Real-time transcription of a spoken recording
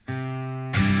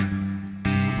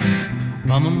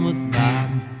Bumming with Bob.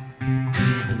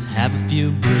 Let's have a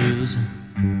few brews.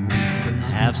 We'll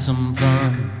have some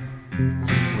fun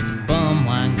with the bum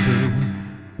wine crew.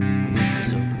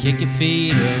 So kick your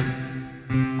feet up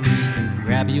and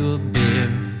grab you a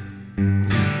beer.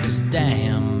 'Cause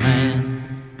damn,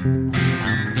 man,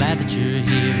 I'm glad that you're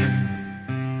here.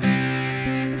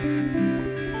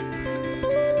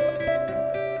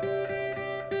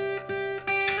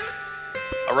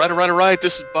 All right.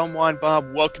 This is Bumwine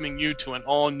Bob welcoming you to an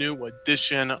all-new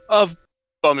edition of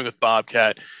Bumming with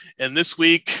Bobcat. And this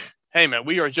week, hey man,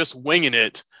 we are just winging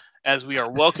it as we are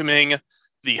welcoming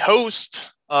the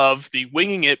host of the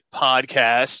Winging It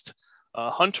podcast.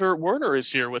 Hunter Werner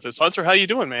is here with us. Hunter, how you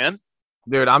doing, man?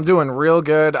 Dude, I'm doing real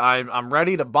good. I'm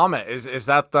ready to bum it. Is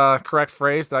that the correct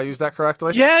phrase? Did I use that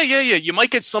correctly? Yeah. You might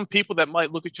get some people that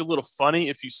might look at you a little funny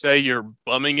if you say you're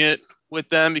bumming it with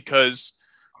them because,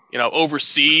 you know,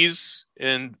 overseas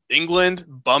in England,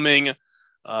 bumming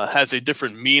has a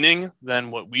different meaning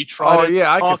than what we try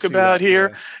to talk about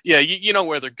here. Yeah, you know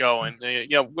where they're going.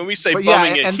 When we say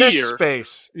bumming it and here, this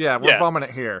space, we're bumming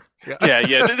it here.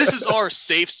 Yeah. This is our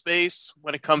safe space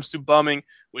when it comes to bumming,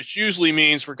 which usually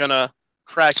means we're gonna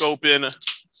crack open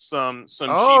some cheap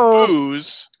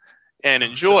booze and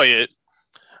enjoy it.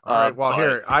 All right. Well,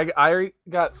 here I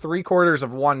got 3/4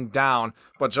 of one down,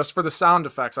 but just for the sound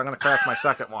effects, I'm gonna crack my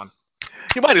second one.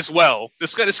 You might as well.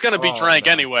 It's gonna be drank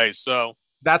anyway, so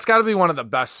that's got to be one of the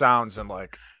best sounds in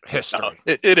like history.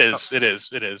 It is. I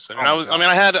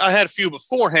had a few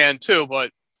beforehand too,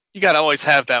 but you got to always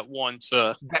have that one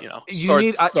to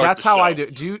start. That's how I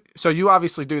do. So you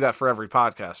obviously do that for every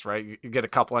podcast, right? You get a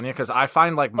couple on you because I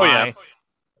find like my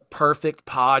perfect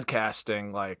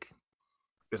podcasting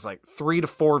is like 3 to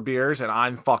 4 beers and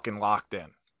I'm fucking locked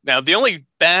in. Now, the only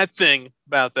bad thing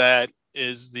about that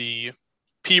is the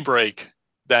pee break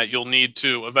that you'll need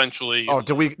to eventually. Oh,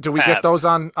 do we get those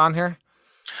on here?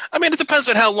 I mean, it depends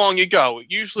on how long you go.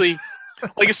 Usually,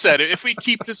 like I said, if we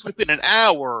keep this within an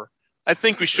hour, I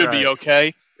think we should be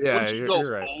okay. Yeah, once you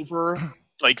go over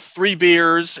like 3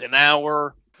 beers an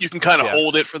hour, you can kind of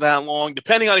hold it for that long,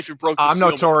 depending on if you broke the I'm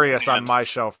seal notorious on my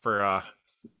show for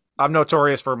I'm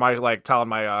notorious for my telling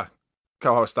my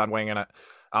co-host on Winging It.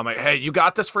 I'm like, hey, you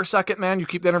got this for a second, man. You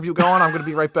keep the interview going. I'm going to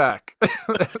be right back.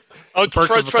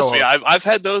 Trust me. I've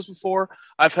had those before.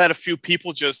 I've had a few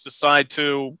people just decide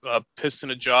to piss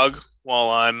in a jug while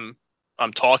I'm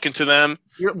talking to them.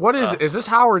 What is this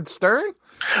Howard Stern?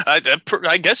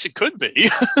 I guess it could be.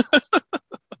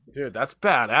 Dude, that's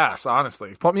badass,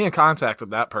 honestly. Put me in contact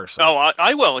with that person. Oh,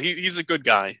 I will. He's a good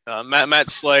guy. Matt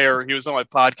Slayer, he was on my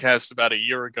podcast about a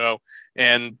year ago,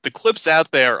 and the clip's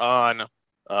out there on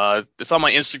it's on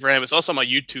my Instagram. It's also on my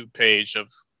YouTube page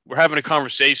of we're having a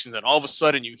conversation that all of a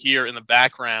sudden you hear in the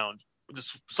background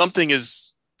there's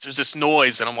this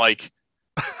noise, and I'm like,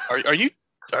 are you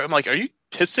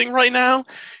pissing right now?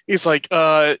 He's like,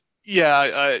 yeah,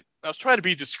 I was trying to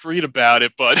be discreet about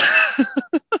it, but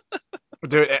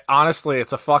dude, honestly,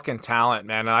 it's a fucking talent,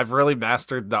 man. And I've really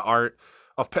mastered the art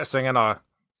of pissing in a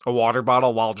water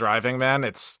bottle while driving, man.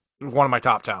 It's one of my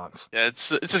top talents. Yeah,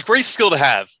 it's a great skill to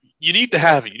have. You need to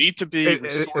have it. You need to be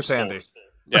resourceful. It's handy.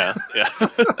 Yeah.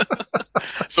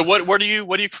 So what do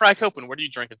you crack open? What are you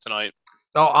drinking tonight?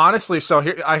 Oh, honestly, so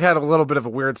here I had a little bit of a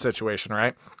weird situation,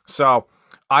 right? So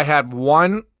I had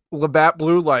one Labatt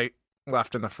Blue Light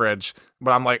left in the fridge,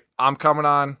 but I'm coming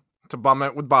on to bum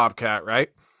it with Bobcat, right?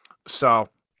 So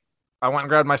I went and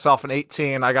grabbed myself an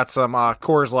 18. I got some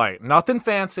Coors Light. Nothing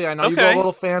fancy. I know you go a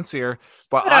little fancier,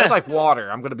 but I like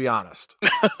water. I'm going to be honest.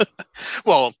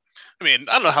 Well, I mean,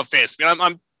 I don't know how fancy. I mean,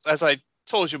 I'm as I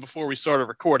told you before we started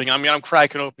recording. I mean, I'm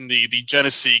cracking open the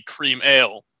Genesee Cream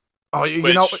Ale. Oh, you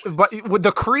know, but with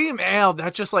the cream ale,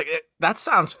 that just that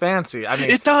sounds fancy. I mean,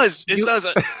 it does. It does.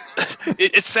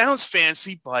 It sounds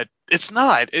fancy, but it's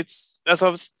not. It's as I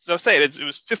was saying. It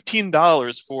was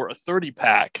 $15 for a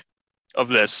 30-pack of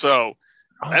this. So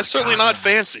that's certainly not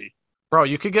fancy, bro.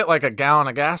 You could get like a gallon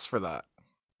of gas for that.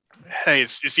 Hey,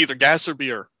 it's either gas or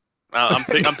beer. I'm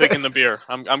picking the beer.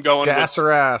 I'm going gas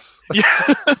or ass. Yeah.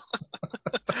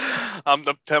 I'm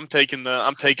picking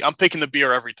the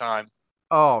beer every time.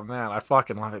 Oh man, I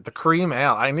fucking love it. The cream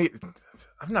ale.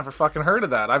 I've never fucking heard of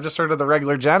that. I've just heard of the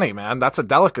regular Jenny, man. That's a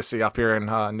delicacy up here in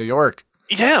New York.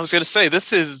 Yeah, I was gonna say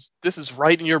this is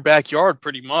right in your backyard,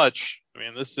 pretty much. I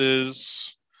mean, this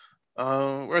is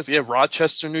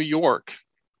Rochester, New York.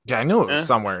 Yeah, I knew it was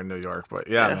somewhere in New York, but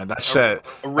man, that shit.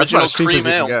 Original cream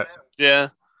ale. Yeah,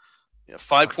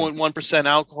 5.1%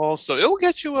 alcohol, so it will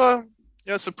get you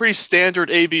it's a pretty standard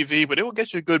ABV, but it will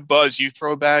get you a good buzz. You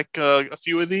throw back a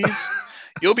few of these,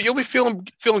 you'll be feeling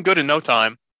good in no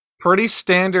time. Pretty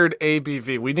standard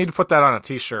ABV. We need to put that on a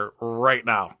t-shirt right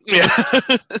now. Yeah.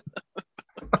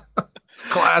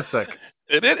 Classic.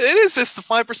 It is just the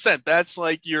 5%. That's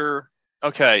like your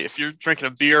okay. If you're drinking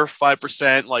a beer,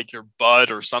 5%, like your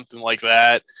Bud or something like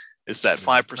that, is that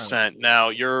 5%. Now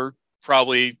you're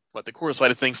probably what the Coors Light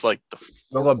of things like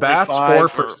the Labatt's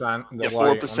 4%. Yeah,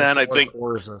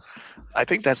 4%. I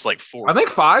think that's like 4. I think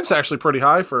 5's actually pretty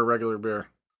high for a regular beer.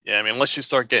 Yeah, I mean, unless you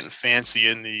start getting fancy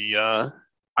in the.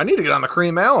 I need to get on the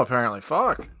cream ale. Apparently,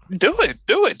 fuck. Do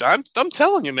it. I'm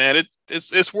telling you, man.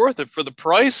 It's worth it for the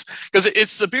price because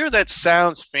it's a beer that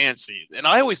sounds fancy, and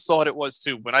I always thought it was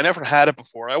too. But I never had it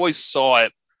before. I always saw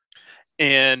it,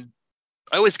 and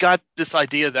I always got this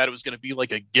idea that it was going to be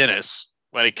like a Guinness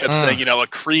when it kept saying, a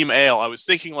cream ale. I was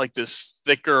thinking like this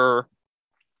thicker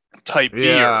type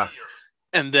beer,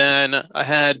 and then I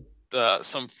had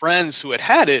some friends who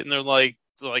had it, and they're like,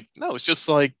 no, it's just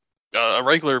like a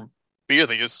regular beer.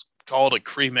 They just call it a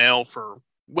cream ale for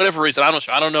whatever reason.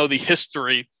 I don't know the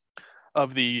history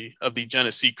of the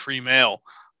Genesee cream ale,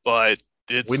 but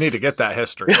we need to get that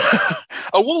history.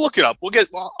 Oh, we'll look it up.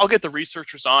 I'll get the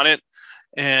researchers on it,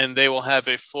 and they will have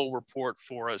a full report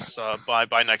for us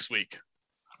by next week.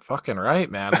 Fucking right,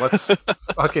 man. Let's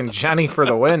fucking Jenny for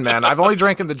the win, man. I've only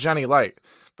drinking the Jenny Light,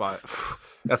 but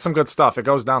that's some good stuff. It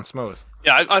goes down smooth.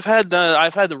 Yeah, I've had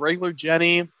the regular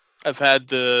Jenny. I've had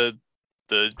the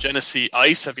Genesee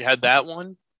Ice. Have you had that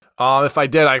one? If I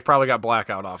did, I probably got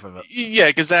blackout off of it. Yeah,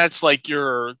 because that's like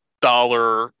your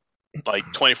 $1, like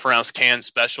 24-ounce can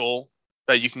special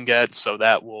that you can get. So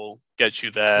that will get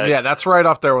you that. Yeah, that's right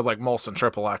up there with like Molson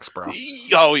Triple X, bro.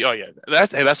 Oh yeah,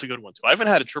 that's a good one too. I haven't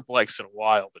had a Triple X in a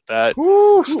while, but that.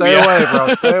 Stay away, bro.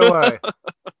 Stay away.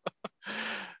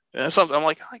 Yeah, something I'm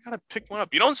like, I gotta pick one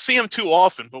up. You don't see them too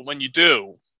often, but when you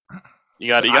do, you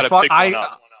gotta pick one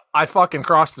up. I fucking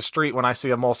cross the street when I see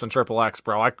a Molson Triple X,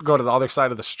 bro. I could go to the other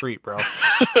side of the street, bro.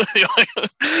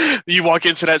 You walk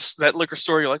into that liquor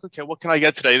store, you're like, okay, what can I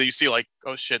get today? Then you see like,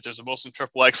 oh shit, there's a Molson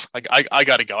Triple X. Like, I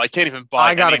gotta go. I can't even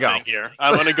buy anything here.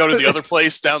 I'm gonna go to the other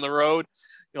place down the road.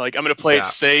 You're like, I'm gonna play it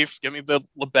safe. Give me the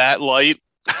Labatt Light.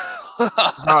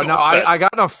 I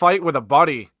got in a fight with a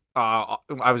buddy. I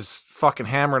was fucking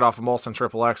hammered off of Molson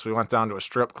Triple X. We went down to a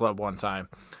strip club one time.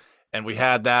 And we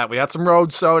had that. We had some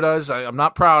road sodas. I'm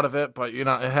not proud of it, but, it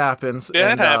happens.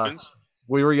 Yeah, it happens.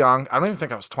 We were young. I don't even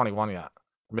think I was 21 yet.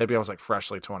 Maybe I was, like,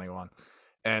 freshly 21.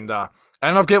 And I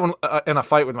ended up getting in a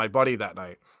fight with my buddy that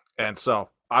night. And so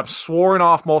I'm sworn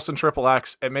off Molson Triple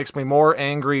X. It makes me more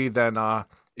angry than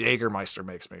Jägermeister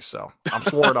makes me. So I'm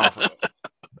sworn off of it.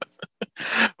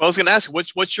 Well, I was going to ask,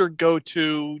 what's your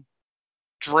go-to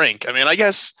drink? I mean, I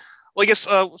guess we'll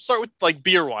start with, like,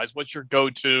 beer-wise. What's your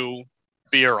go-to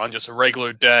beer on just a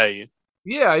regular day?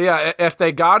 Yeah. If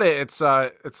they got it,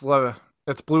 it's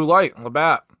Blue Light,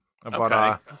 Labatt. But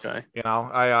okay.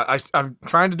 I'm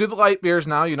trying to do the light beers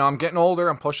now. I'm getting older.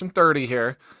 I'm pushing 30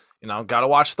 here. Got to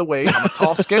watch the weight. I'm a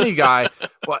tall, skinny guy,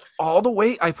 but all the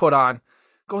weight I put on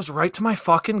goes right to my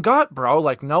fucking gut, bro.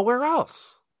 Like nowhere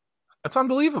else. That's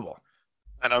unbelievable.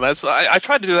 I know I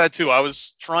tried to do that too. I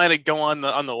was trying to go on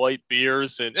the light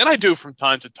beers, and I do from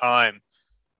time to time,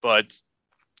 but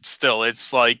still,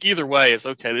 it's like either way, it's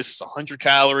okay. This is 100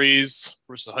 calories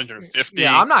versus 150.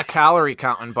 Yeah, I'm not calorie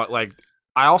counting, but like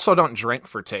I also don't drink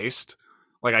for taste.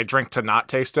 Like I drink to not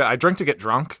taste it. I drink to get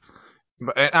drunk,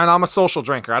 and I'm a social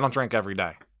drinker. I don't drink every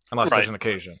day unless there's an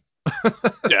occasion.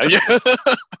 yeah,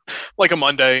 like a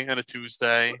Monday and a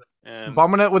Tuesday. And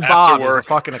bumming it with Bob is a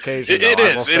fucking occasion. It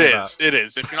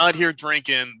is. If you're not here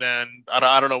drinking, then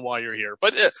I don't know why you're here.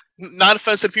 But not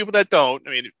offensive to people that don't. I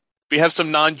mean, we have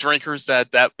some non-drinkers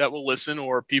that will listen,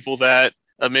 or people that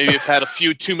maybe have had a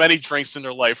few too many drinks in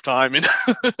their lifetime and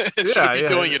shouldn't be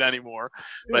doing it anymore.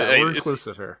 But we're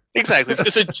inclusive here. Exactly.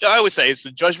 I always say it's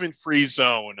a judgment-free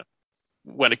zone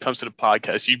when it comes to the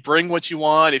podcast. You bring what you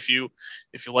want. If you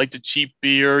like the cheap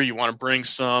beer, you want to bring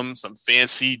some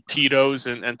fancy Tito's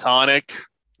and tonic.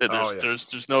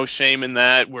 There's no shame in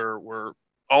that. We're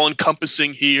all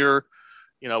encompassing here.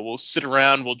 We'll sit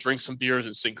around, we'll drink some beers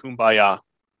and sing Kumbaya.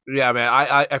 Yeah, man.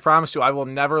 I promise you, I will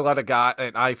never let an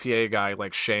IPA guy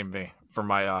like shame me for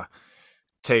my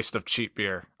taste of cheap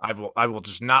beer. I will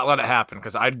just not let it happen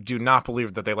because I do not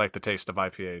believe that they like the taste of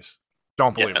IPAs.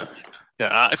 Don't believe it.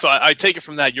 Yeah. So I take it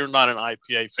from that you're not an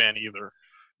IPA fan either.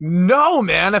 No,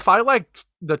 man. If I liked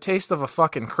the taste of a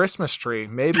fucking Christmas tree,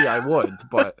 maybe I would.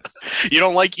 But you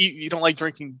don't like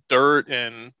drinking dirt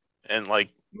and like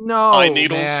pine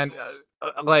needles, man.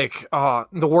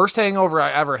 The worst hangover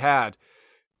I ever had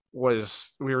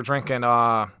was we were drinking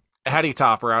Heady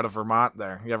Topper out of Vermont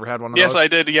there. You ever had one of Yes, those? I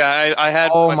did. Yeah, I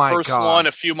had Oh my my first God. one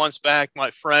a few months back.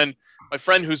 My friend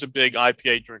who's a big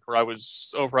IPA drinker, I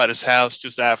was over at his house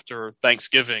just after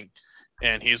Thanksgiving,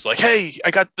 and he's like, "Hey,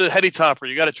 I got the Heady Topper.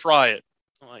 You got to try it."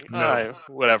 I'm like, "All No. right,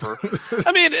 whatever."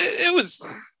 I mean,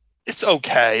 it's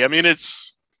okay. I mean,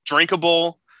 it's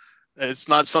drinkable. It's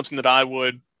not something that I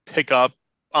would pick up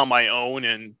on my own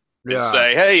and Yeah.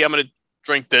 say, "Hey, I'm gonna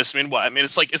drink this." I mean, what? I mean,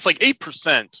 it's like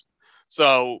 8%,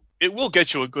 so it will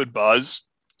get you a good buzz.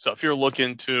 So if you're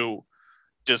looking to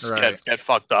just Right. get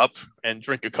fucked up and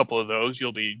drink a couple of those,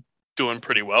 you'll be doing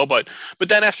pretty well. But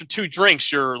then after two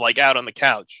drinks, you're like out on the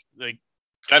couch. Like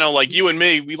I know, like you and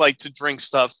me, we like to drink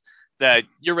stuff that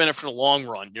you're in it for the long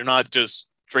run. You're not just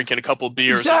drinking a couple of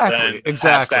beers and then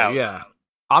passed Exactly. out. Yeah.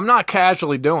 I'm not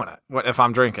casually doing it if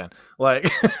I'm drinking.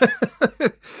 Like,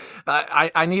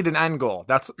 I need an end goal.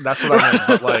 That's what I mean.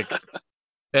 But like,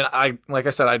 and like I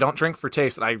said, I don't drink for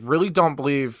taste, and I really don't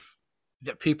believe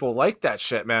that people like that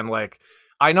shit, man. Like,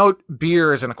 I know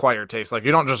beer is an acquired taste. Like,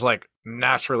 you don't just like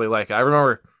naturally like it. I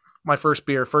remember my first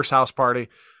first house party.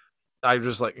 I was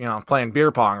just like, playing beer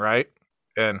pong, right?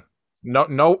 And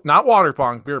no, not water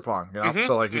pong, beer pong.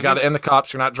 So like, you got it in the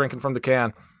cups. You're not drinking from the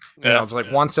can. Yeah. It's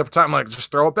like one sip at a time. I'm like,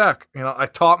 just throw it back. I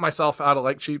taught myself how to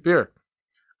like cheap beer.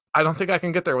 I don't think I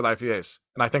can get there with IPAs,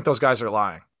 and I think those guys are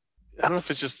lying. I don't know if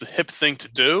it's just the hip thing to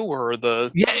do or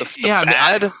the Yeah,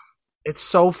 fad. It's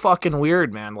so fucking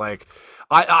weird, man. Like,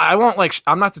 I won't like.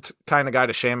 I'm not the kind of guy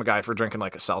to shame a guy for drinking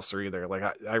like a seltzer either. Like,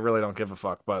 I really don't give a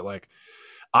fuck. But like,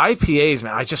 IPAs,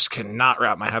 man, I just cannot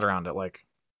wrap my head around it. Like,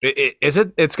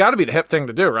 it's got to be the hip thing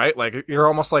to do, right? Like, you're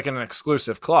almost like in an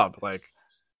exclusive club. Like,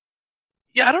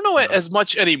 Yeah, I don't know as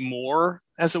much anymore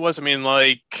as it was. I mean,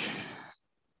 like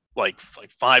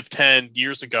 5-10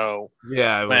 years ago,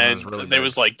 yeah, when really there big.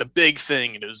 was like the big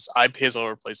thing, and it was IPAs all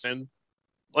over the place. And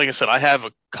like I said, I have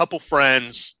a couple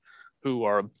friends who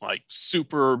are like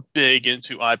super big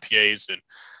into IPAs, and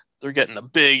they're getting the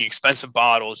big expensive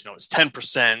bottles. It's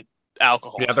 10%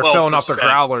 alcohol, Yeah, they're filling up their 12%.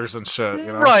 growlers and shit.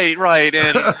 Right,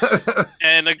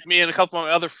 and like me and a couple of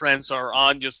my other friends are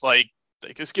on just like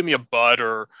just give me a Bud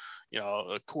or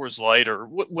a Coors Light or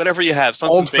whatever you have,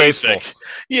 something Old basic. Faithful.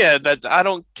 Yeah, that I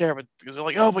don't care, but because they're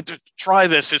like, oh, but try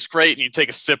this, it's great, and you take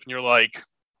a sip and you're like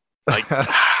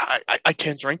I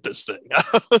can't drink this thing.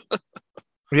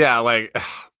 Yeah, like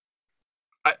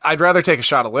I'd rather take a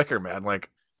shot of liquor, man. Like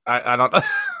I don't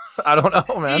I don't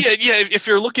know, man. Yeah. If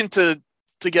you're looking to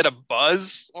get a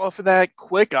buzz off of that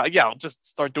quick, yeah, I'll just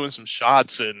start doing some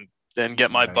shots and then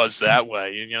get my buzz that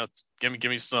way. Give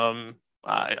me some.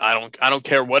 I don't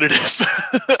care what it is.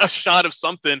 A shot of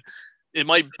something. It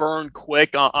might burn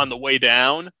quick on the way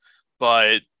down,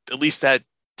 but at least that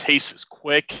taste is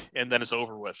quick and then it's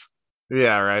over with.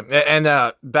 Yeah, right.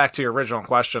 And back to your original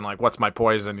question, like, what's my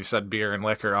poison? You said beer and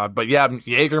liquor. But yeah,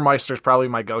 Jägermeister's probably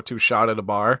my go-to shot at a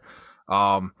bar.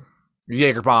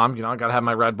 Jaeger bomb, I gotta have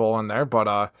my Red Bull in there.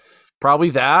 But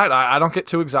probably that. I don't get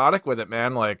too exotic with it,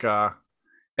 man. Like,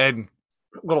 and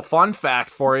little fun fact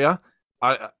for you.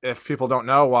 If people don't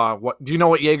know, what do you know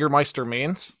what Jägermeister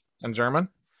means in German?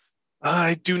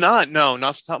 I do not know, not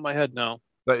off the top of my head. No.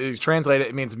 But you translate it,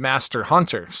 it means master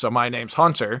hunter. So my name's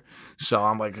Hunter. So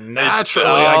I'm like, naturally,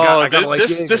 I got like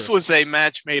this. Jaeger. This was a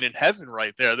match made in heaven,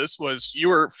 right there. You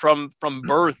were from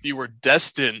birth. You were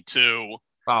destined to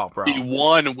be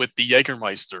one with the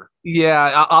Jägermeister.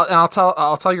 Yeah,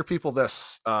 I'll tell your people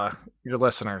this, your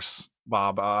listeners,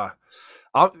 Bob.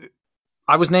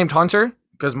 I was named Hunter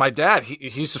because my dad,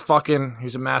 he's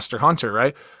a master hunter,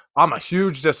 right? I'm a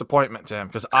huge disappointment to him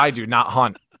because I do not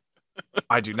hunt.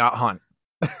 I do not hunt.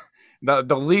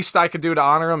 The least I could do to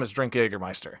honor him is drink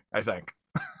Jägermeister, I think.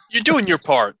 You're doing your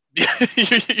part.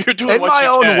 You're doing in what my you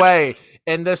own can. way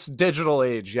in this digital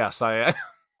age. Yes, I am.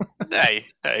 Hey,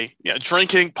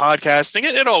 drinking, podcasting,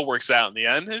 it all works out in the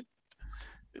end.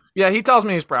 Yeah, he tells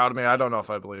me he's proud of me. I don't know if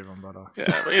I believe him, but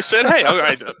yeah, he said, hey, all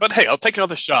right, but hey, I'll take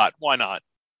another shot. Why not?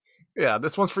 Yeah,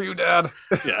 this one's for you, Dad.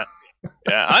 Yeah.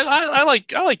 I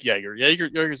like Jaeger.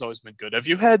 Jaeger's always been good. Have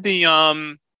you had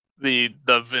the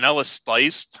vanilla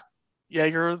spiced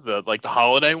Jaeger, the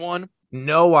holiday one?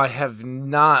 No, I have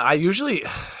not. I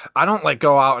don't like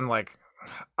go out and like.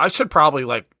 I should probably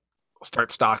like start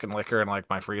stocking liquor in like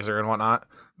my freezer and whatnot.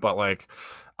 But like,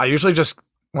 I usually just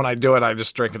when I do it, I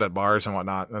just drink it at bars and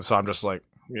whatnot. And so I'm just like,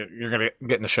 you're gonna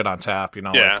getting the shit on tap,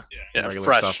 Yeah, regular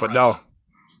fresh stuff. But no,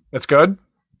 it's good.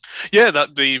 Yeah,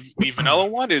 the vanilla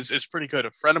one is pretty good.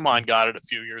 A friend of mine got it a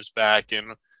few years back,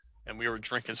 and we were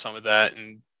drinking some of that,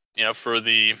 and for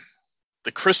the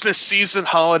Christmas season,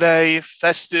 holiday,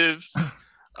 festive.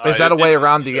 Is that a way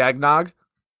around the eggnog,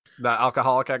 the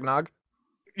alcoholic eggnog?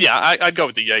 Yeah, I'd go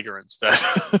with the Jaeger instead.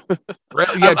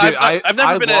 Yeah, dude, I've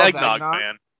never been an eggnog eggnog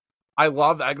fan. I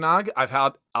love eggnog. I've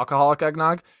had alcoholic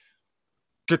eggnog.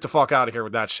 Get the fuck out of here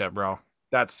with that shit, bro.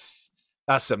 That's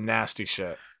some nasty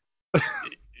shit.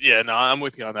 Yeah, no, I'm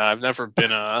with you on that. I've never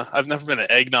been an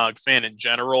eggnog fan in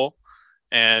general,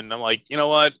 and I'm like, you know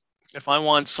what? If I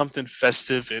want something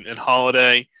festive and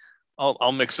holiday,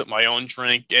 I'll mix up my own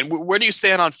drink. And where do you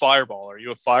stand on Fireball? Are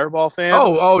you a Fireball fan?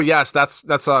 Oh yes,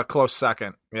 that's a close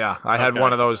second. Yeah, I had Okay.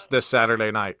 one of those this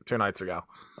Saturday night, 2 nights ago.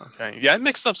 Okay, yeah, I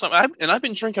mixed up some, and I've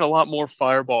been drinking a lot more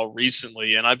Fireball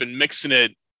recently, and I've been mixing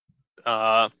it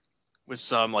with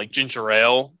some like ginger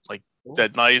ale, like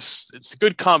that nice. It's a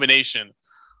good combination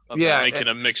of making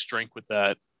a mixed drink with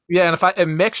that. Yeah, and if a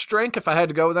mixed drink, if I had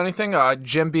to go with anything,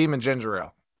 Jim Beam and ginger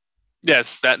ale.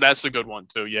 Yes, that's a good one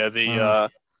too. Yeah,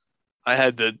 I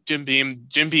had the Jim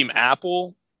Beam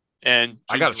apple, and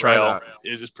I gotta try that.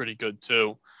 Is pretty good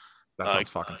too. That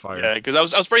sounds fucking fire. Yeah,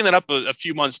 because I was bringing that up a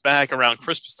few months back around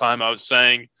Christmas time. I was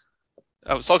talking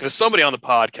to somebody on the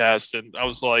podcast, and I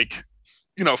was like,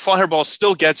 Fireball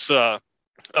still gets a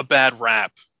bad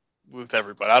rap with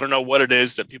everybody. I don't know what it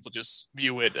is that people just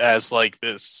view it as like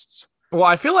this. Well,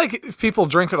 I feel like people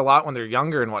drink it a lot when they're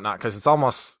younger and whatnot because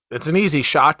it's an easy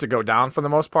shot to go down for the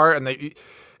most part, and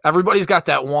everybody's got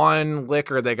that one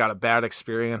liquor they got a bad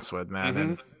experience with,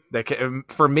 man. Mm-hmm. And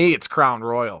for me, it's Crown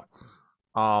Royal.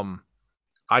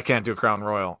 I can't do Crown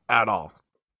Royal at all.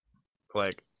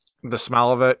 Like the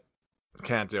smell of it,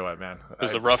 can't do it, man. It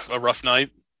was a rough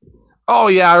night. Oh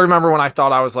yeah, I remember when I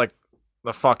thought I was like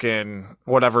the fucking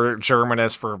whatever German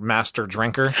is for master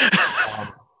drinker.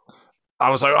 I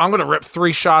was like, I'm gonna rip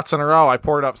 3 shots in a row. I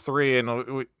poured up 3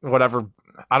 and whatever.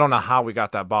 I don't know how we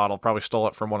got that bottle. Probably stole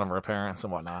it from one of our parents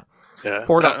and whatnot. Yeah.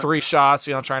 Poured up 3 shots,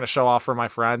 trying to show off for my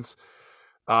friends.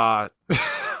 Oh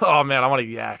man, I want to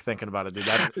yak thinking about it, dude.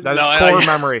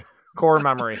 That core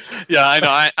memory. Yeah, I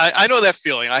know. I know that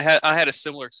feeling. I had a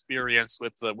similar experience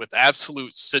with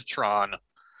Absolute Citron.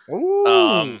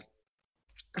 Ooh.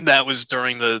 That was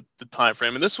during the time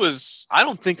frame, and this was. I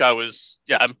don't think I was.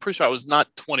 Yeah, I'm pretty sure I was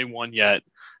not 21 yet.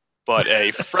 But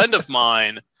a friend of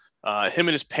mine, him and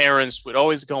his parents would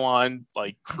always go on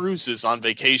like cruises on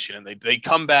vacation, and they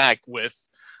come back with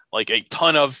like a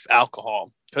ton of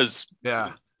alcohol because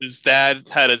his dad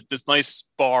had this nice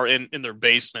bar in their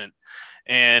basement,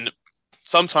 and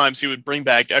sometimes he would bring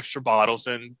back extra bottles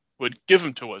and would give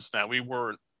them to us. Now we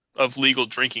weren't of legal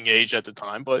drinking age at the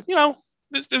time, but it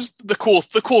was the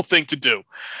cool thing to do.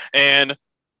 And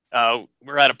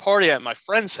we're at a party at my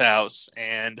friend's house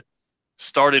and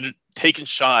started taking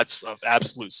shots of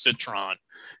Absolute Citron,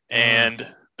 and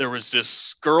there was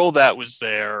this girl that was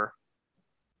there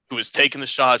who was taking the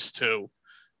shots too.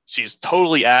 She's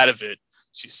totally out of it.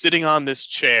 She's sitting on this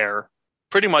chair,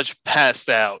 pretty much passed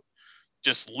out,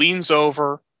 just leans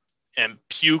over and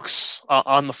pukes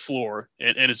on the floor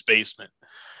in his basement.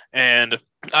 And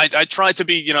I tried to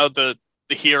be, the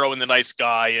hero and the nice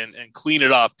guy and clean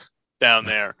it up down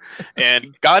there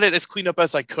and got it as clean up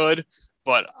as I could.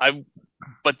 But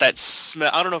that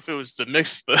smell, I don't know if it was the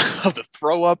mix of the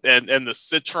throw up and the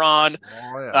citron.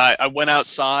 Oh, yeah. I went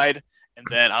outside. And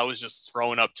then I was just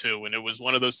throwing up too. And it was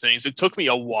one of those things. It took me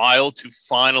a while to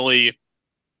finally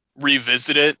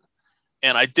revisit it.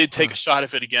 And I did take a shot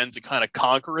of it again to kind of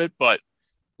conquer it. But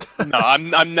no,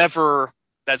 I'm never,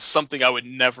 that's something I would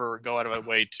never go out of my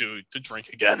way to drink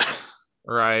again.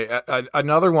 Right.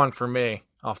 Another one for me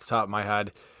off the top of my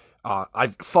head. I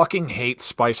fucking hate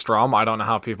spiced rum. I don't know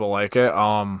how people like it.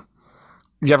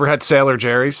 You ever had Sailor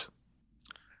Jerry's?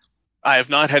 I have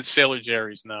not had Sailor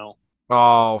Jerry's, no.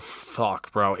 Oh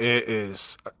fuck, bro! It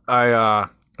is. I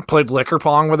played liquor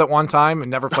pong with it one time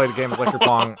and never played a game of liquor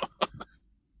pong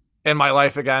in my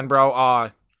life again,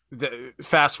 bro.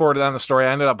 Fast forward to the end of the story,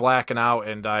 I ended up blacking out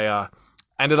and I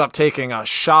ended up taking a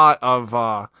shot of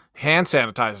hand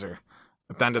sanitizer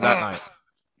at the end of that night.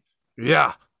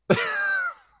 Yeah.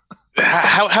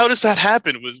 How does that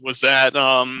happen? Was that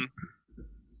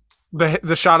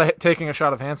the shot of taking a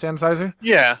shot of hand sanitizer?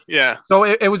 Yeah. So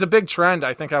it was a big trend.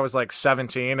 I think I was like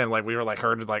 17 and like we were like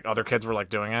heard like other kids were like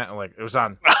doing it and like it was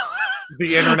on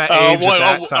the internet age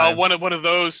at that time. One of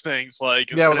those things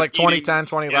like it was like 2010,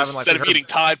 2011. Instead like of eating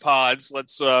Tide Pods,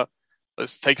 let's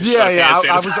take a shot of hand sanitizer.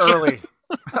 I was early.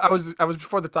 I was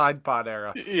before the Tide Pod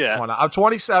era. Yeah. I'm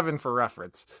 27 for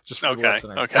reference, just for the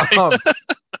listener. Okay.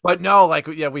 But no, like,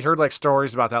 yeah, we heard like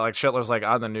stories about that, like shit was like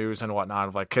on the news and whatnot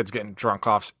of like kids getting drunk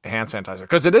off hand sanitizer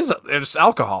because it's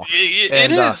alcohol.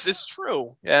 It is. It's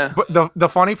true. Yeah. But the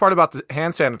funny part about the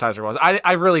hand sanitizer was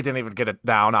I really didn't even get it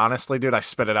down. Honestly, dude, I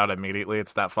spit it out immediately.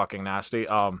 It's that fucking nasty.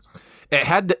 It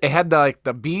had like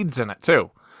the beads in it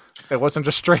too. It wasn't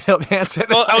just straight up hand sanitizer.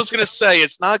 Well, I was gonna say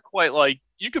it's not quite like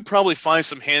you could probably find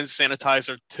some hand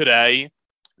sanitizer today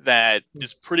that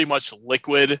is pretty much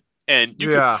liquid, and you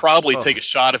could probably take a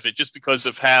shot of it just because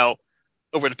of how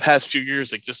over the past few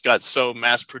years it just got so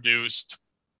mass produced,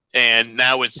 and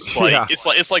now it's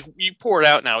like you pour it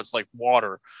out now, it's like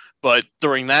water. But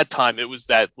during that time, it was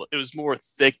more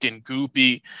thick and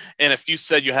goopy. And if you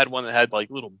said you had one that had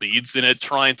like little beads in it,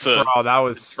 trying to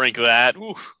drink that,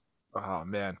 oof. Oh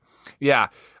man, yeah,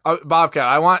 Bobcat.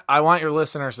 I want your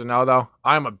listeners to know though,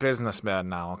 I'm a businessman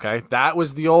now. Okay, that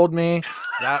was the old me.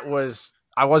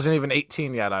 I wasn't even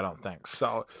 18 yet. I don't think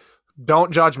so.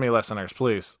 Don't judge me, listeners,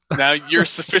 please. Now you're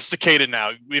sophisticated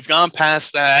now. We've gone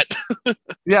past that.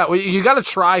 Yeah, well, you got to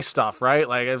try stuff, right?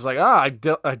 Like it's like, I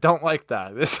don't like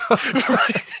that.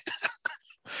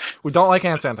 We don't like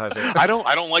hand sanitizer. I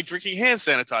don't like drinking hand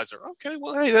sanitizer. Okay,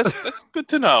 well, hey, that's good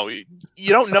to know. You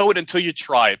don't know it until you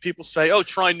try it. People say, "Oh,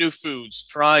 try new foods.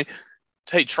 Try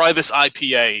this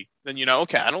IPA." Then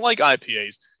okay, I don't like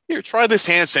IPAs. Here, try this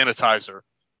hand sanitizer.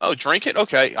 Oh, drink it?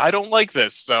 Okay, I don't like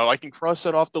this. So I can cross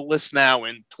it off the list now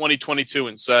in 2022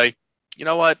 and say, you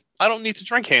know what? I don't need to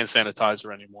drink hand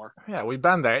sanitizer anymore. Yeah, we've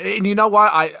been there. And you know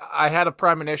what? I had a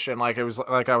premonition, like it was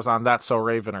like I was on That's So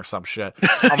Raven or some shit.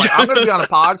 I'm like, I'm going to be on a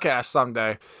podcast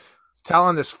someday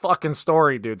telling this fucking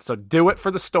story, dude. So do it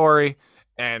for the story,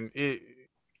 and we'll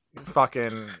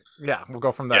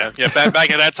go from there. Yeah. Back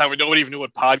at that time, nobody even knew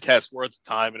what podcasts were at the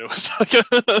time, and it was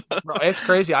like, bro, it's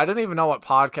crazy. I didn't even know what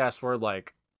podcasts were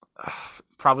like.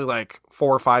 Probably like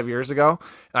 4 or 5 years ago,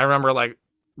 and I remember like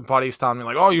buddies telling me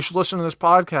like, "Oh, you should listen to this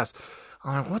podcast."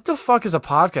 I'm like, "What the fuck is a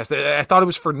podcast?" I thought it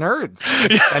was for nerds,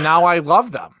 and now I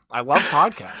love them. I love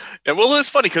podcasts. Yeah, well, it's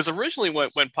funny because originally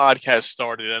when podcasts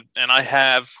started, and I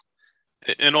have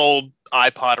an old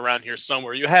iPod around here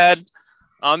somewhere, you had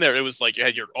on there, it was like you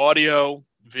had your audio,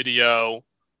 video,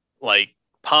 like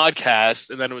podcast,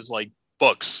 and then it was like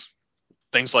books,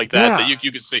 things like that that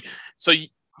you could see. So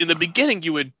in the beginning,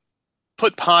 you would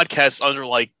put podcasts under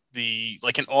like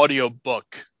an audio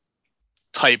book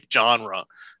type genre.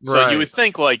 So you would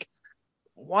think like,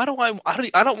 I don't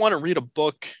want to read a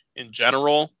book in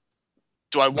general.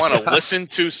 Do I want to listen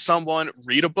to someone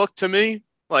read a book to me?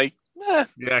 Like, yeah,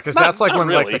 because that's like when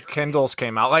really. Like the Kindles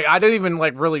came out. Like I didn't even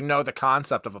like really know the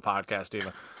concept of a podcast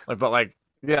even. Like, but like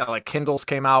like Kindles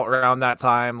came out around that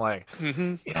time. Like,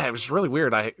 yeah, it was really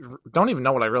weird. I don't even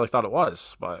know what I really thought it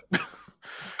was, but.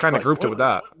 Kind of grouped it with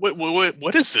that.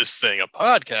 What is this thing? A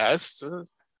podcast?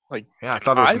 I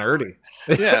thought it was nerdy.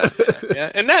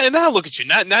 yeah. And now look at you.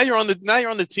 Now you're on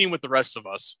the team with the rest of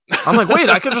us. I'm like,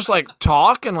 wait, I could just like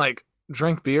talk and like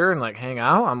drink beer and like hang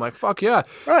out. I'm like, fuck yeah.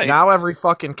 Right. Now every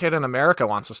fucking kid in America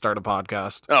wants to start a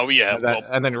podcast. Oh yeah.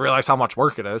 And then you realize how much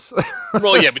work it is.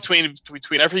 Well, yeah, between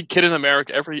every kid in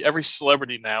America, every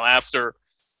celebrity now after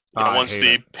once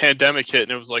the pandemic hit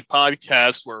and it was like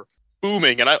podcasts were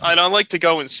booming, and I like to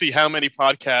go and see how many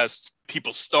podcasts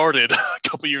people started a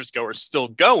couple years ago are still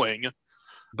going.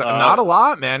 Not a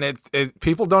lot, man.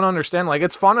 People don't understand. Like,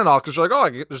 it's fun and all because you're like, oh,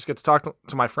 I just get to talk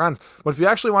to my friends. But if you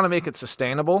actually want to make it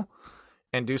sustainable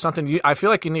and do something, I feel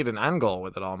like you need an end goal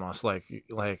with it almost. Like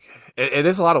it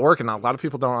is a lot of work, and a lot of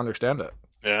people don't understand it.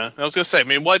 Yeah, I was gonna say. I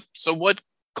mean, what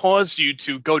caused you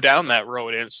to go down that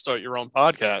road and start your own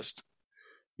podcast?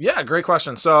 Yeah, great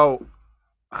question. So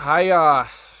I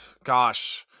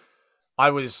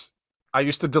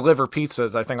used to deliver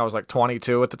pizzas. I think I was like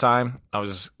 22 at the time. I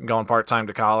was going part-time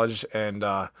to college, and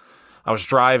I was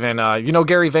driving,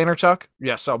 Gary Vaynerchuk?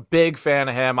 Yeah, so big fan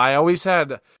of him. I always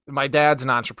had, my dad's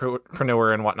an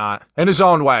entrepreneur and whatnot, in his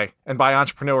own way. And by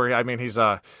entrepreneur, I mean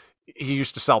he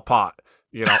used to sell pot.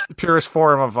 Purest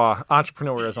form of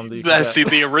entrepreneurism. That's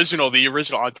the original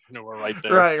entrepreneur right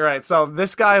there. Right. So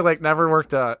this guy like never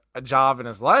worked a job in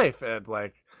his life, and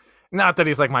like, not that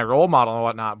he's like my role model and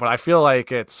whatnot, but I feel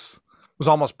like was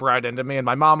almost bred into me. And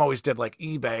my mom always did like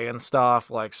eBay and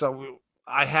stuff. Like, so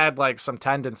I had like some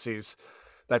tendencies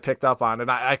that I picked up on.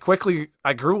 And I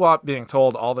grew up being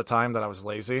told all the time that I was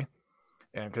lazy.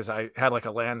 And because I had like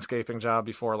a landscaping job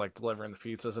before, like delivering the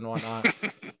pizzas and whatnot.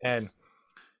 And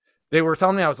they were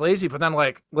telling me I was lazy, but then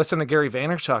like listening to Gary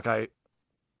Vaynerchuk, I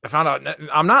found out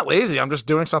I'm not lazy. I'm just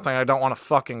doing something I don't want to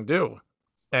fucking do.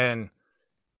 And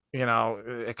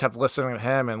it kept listening to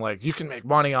him and like, you can make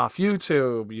money off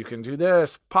YouTube. You can do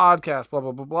this podcast, blah,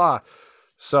 blah, blah, blah.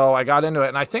 So I got into it.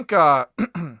 And I think one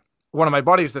of my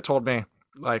buddies that told me,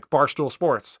 like Barstool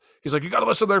Sports, he's like, you got to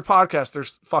listen to their podcast. They're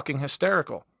fucking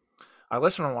hysterical. I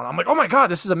listened to one. I'm like, oh my God,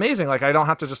 this is amazing. Like, I don't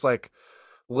have to just like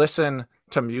listen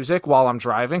to music while I'm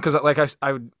driving. Cause like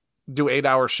I would do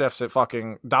 8-hour shifts at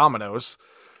fucking Domino's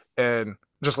and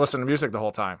just listen to music the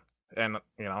whole time. and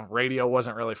radio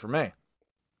wasn't really for me.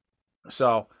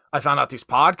 So I found out these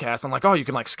podcasts. I'm like, oh, you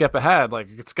can like skip ahead, like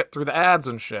you can skip through the ads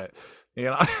and shit,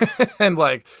 and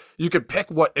like you could pick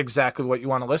exactly what you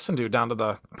want to listen to down to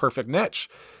the perfect niche.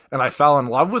 And I fell in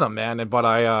love with them, man. But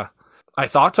I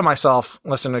thought to myself,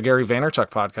 listening to Gary Vaynerchuk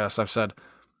podcast, I've said,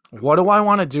 what do I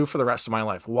want to do for the rest of my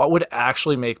life? What would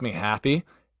actually make me happy?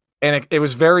 And it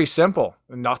was very simple,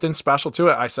 nothing special to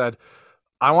it. I said,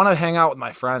 I want to hang out with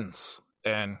my friends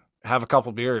and have a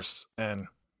couple beers. And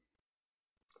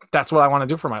that's what I want to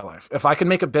do for my life. If I could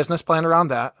make a business plan around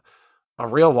that, a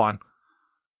real one,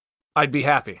 I'd be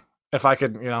happy. If I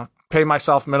could, pay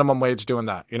myself minimum wage doing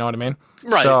that. You know what I mean?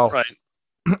 Right,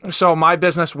 right. So my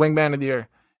business, Wingman of the Year,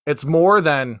 it's more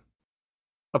than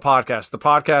a podcast. The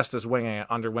podcast is winging it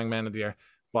under Wingman of the Year.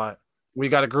 But we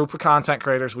got a group of content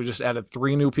creators. We just added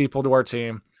 3 new people to our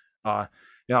team.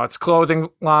 It's clothing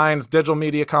lines, digital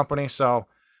media company. So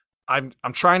I'm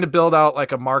trying to build out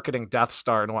like a marketing Death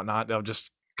Star and whatnot of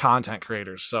just content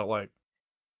creators. So like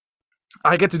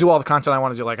I get to do all the content I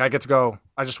want to do. Like I get to go.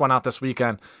 I just went out this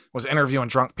weekend, was interviewing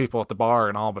drunk people at the bar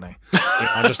in Albany.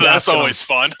 That's always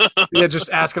fun. Yeah, just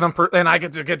asking them, and I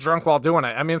get to get drunk while doing it.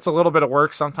 I mean, it's a little bit of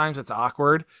work. Sometimes it's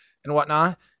awkward and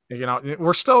whatnot.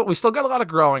 We still got a lot of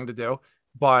growing to do,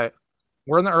 but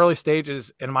we're in the early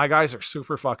stages, and my guys are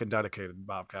super fucking dedicated,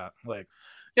 Bobcat. Like,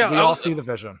 yeah, we all see the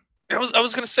vision. I was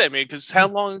going to say, because how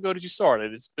long ago did you start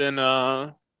it? It's been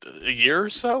a year or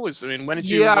so. When did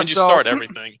you start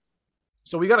everything?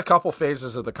 So we got a couple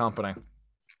phases of the company.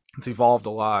 It's evolved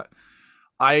a lot.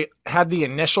 I had the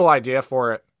initial idea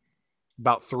for it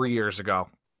about 3 years ago,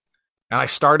 and I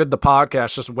started the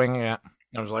podcast just winging it.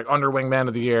 I was like under Wingman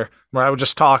of the Year, where I would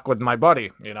just talk with my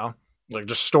buddy, like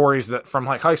just stories that from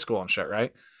like high school and shit,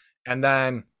 right? And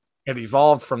then it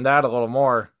evolved from that a little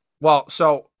more. Well,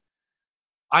 so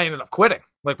I ended up quitting.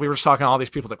 Like we were just talking to all these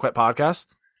people that quit podcasts,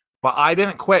 but I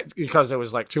didn't quit because it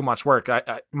was like too much work.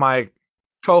 My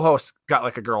co-host got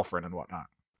like a girlfriend and whatnot.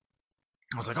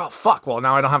 I was like, oh fuck, well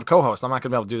now I don't have a co-host. I'm not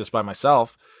gonna be able to do this by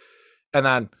myself. And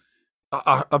then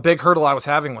a big hurdle I was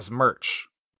having was merch.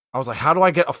 I was like, how do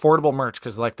I get affordable merch?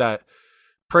 Because like that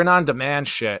print on demand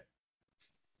shit,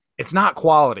 it's not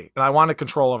quality, and I wanted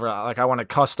control over that. Like I wanted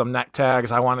custom neck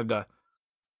tags. I wanted to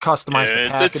customize the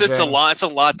packaging. It's a lot. It's a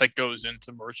lot that goes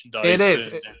into merchandise. It is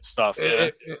and stuff.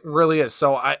 It really is.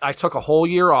 So I took a whole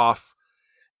year off,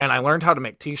 and I learned how to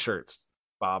make T-shirts,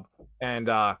 Bob, and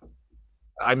I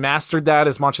mastered that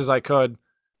as much as I could.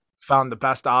 Found the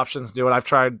best options to do it. I've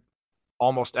tried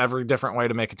almost every different way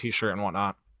to make a T-shirt and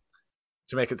whatnot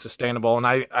to make it sustainable. And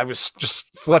I was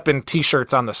just flipping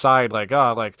T-shirts on the side, like,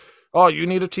 oh, you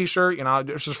need a T-shirt,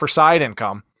 it's just for side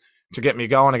income to get me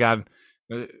going again,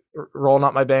 rolling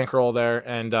up my bankroll there.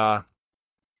 And, I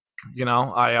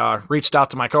reached out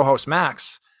to my co-host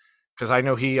Max because I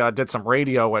knew he did some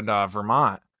radio in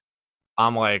Vermont.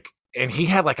 I'm like, and he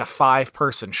had like a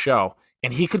 5-person show,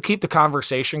 and he could keep the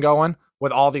conversation going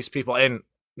with all these people. And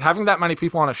having that many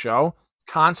people on a show,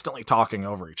 constantly talking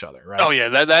over each other, right? Oh yeah,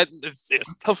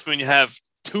 it's tough when you have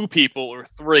 2 people or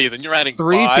 3. Then you're adding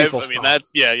 3 5. people. That's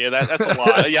a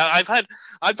lot. Yeah,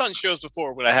 I've done shows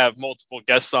before when I have multiple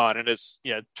guests on, and it's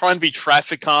trying to be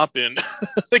traffic cop and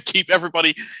keep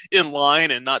everybody in line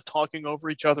and not talking over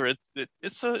each other.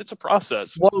 It's a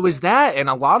process. Well, it was that, and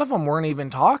a lot of them weren't even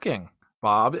talking,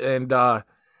 Bob. And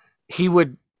he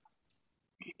would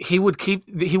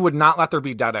not let there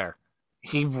be dead air.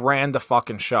 He ran the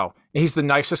fucking show. He's the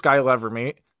nicest guy you'll ever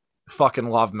meet. Fucking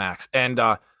love Max. And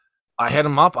I hit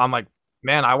him up. I'm like,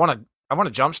 man, I want to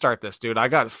jumpstart this, dude. I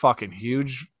got fucking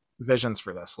huge visions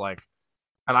for this. Like,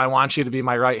 and I want you to be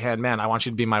my right-hand man. I want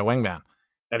you to be my wingman.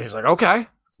 And he's like, okay,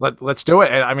 let's do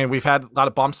it. And I mean, we've had a lot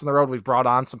of bumps in the road. We've brought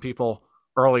on some people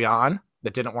early on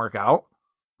that didn't work out.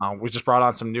 We just brought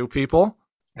on some new people,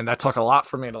 and that took a lot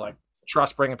for me to like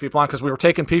trust bringing people on, because we were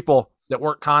taking people that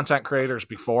weren't content creators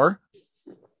before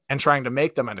and trying to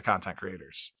make them into content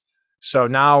creators. So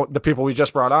now the people we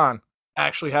just brought on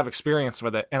actually have experience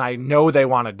with it, and I know they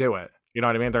want to do it. You know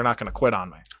what I mean? They're not going to quit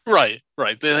on me. Right.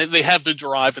 They have the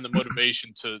drive and the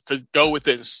motivation to go with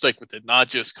it and stick with it, not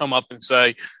just come up and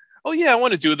say, oh yeah, I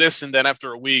want to do this, and then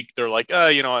after a week they're like,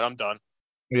 you know what, I'm done.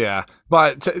 Yeah.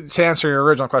 But to answer your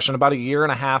original question, about a year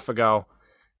and a half ago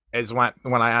is when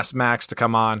I asked Max to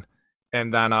come on,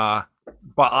 and then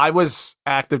but I was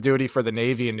active duty for the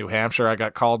Navy in New Hampshire. I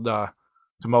got called to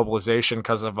mobilization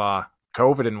because of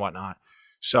COVID and whatnot.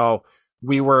 So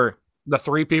we were the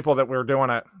 3 people that we were doing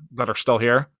it that are still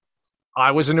here.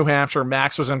 I was in New Hampshire,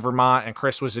 Max was in Vermont, and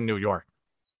Chris was in New York.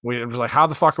 It was like, how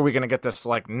the fuck are we going to get this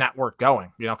like network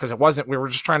going? Because it wasn't. We were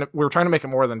trying to make it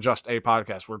more than just a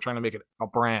podcast. We were trying to make it a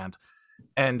brand,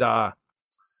 And there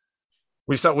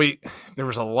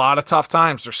was a lot of tough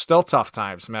times. There's still tough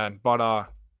times, man. But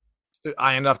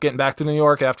I ended up getting back to New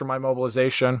York after my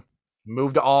mobilization,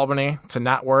 moved to Albany to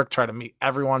network, try to meet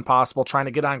everyone possible, trying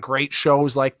to get on great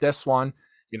shows like this one,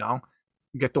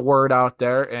 get the word out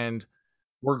there. And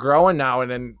we're growing now. And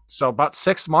then, so about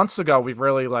 6 months ago, we've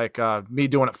really me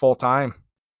doing it full time.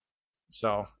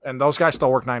 So, and those guys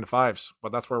still work 9 to 5s,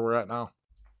 but that's where we're at now.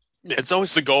 Yeah, it's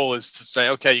always the goal is to say,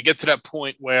 okay, you get to that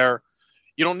point where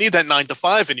you don't need that 9 to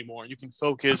 5 anymore. You can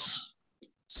focus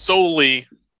solely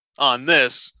on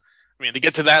this. I mean, to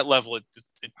get to that level, it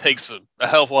takes a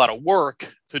hell of a lot of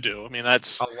work to do. I mean,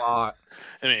 that's a lot.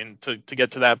 I mean, to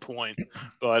get to that point.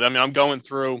 But I mean,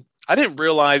 I didn't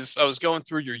realize I was going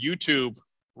through your YouTube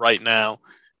right now,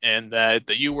 and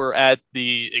that you were at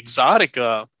the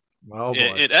Exotica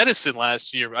in Edison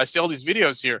last year. I see all these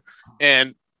videos here,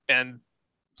 and I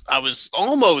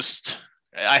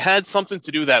had something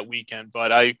to do that weekend,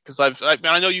 but I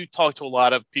know you talk to a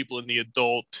lot of people in the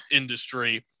adult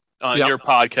industry on your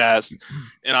podcast,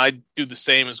 and I do the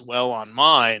same as well on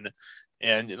mine.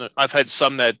 And I've had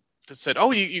some that said,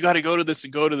 "Oh, you got to go to this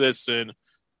and go to this," and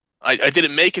I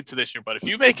didn't make it to this year. But if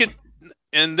you make it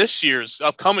in this year's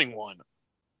upcoming one,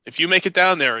 if you make it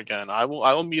down there again, I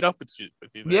will meet up with you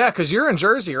there. Yeah, because you're in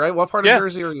Jersey, right? What part of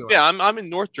Jersey are you in? Yeah, I'm in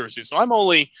North Jersey, so I'm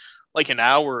only like an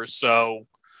hour or so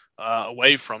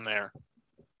away from there.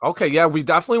 Okay, yeah, we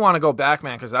definitely want to go back,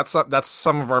 man, because that's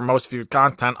some of our most viewed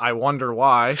content. I wonder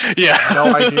why. Yeah,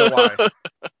 no idea why.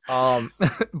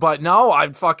 But no,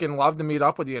 I'd fucking love to meet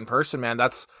up with you in person, man.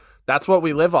 That's what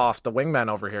we live off, the Wingmen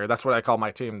over here. That's what I call my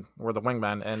team. We're the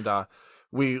Wingmen, and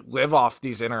we live off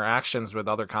these interactions with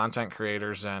other content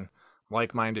creators and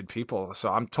like-minded people. So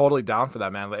I'm totally down for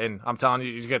that, man. And I'm telling you,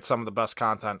 you get some of the best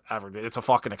content ever. It's a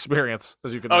fucking experience,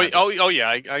 as you can imagine. Oh yeah,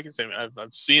 I can say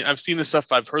I've seen the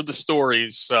stuff. I've heard the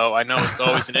stories, so I know it's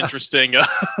always an interesting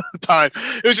time.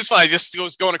 It was just fun. I just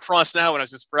was going across now, and I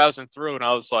was just browsing through, and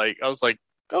I was like,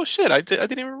 oh shit, I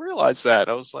didn't even realize that.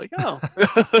 I was like, oh,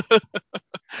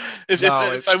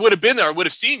 if I would have been there, I would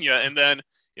have seen you, and then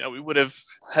we would have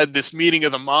had this meeting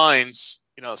of the minds,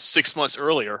 6 months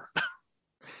earlier.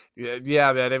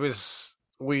 Yeah, man.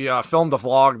 We filmed a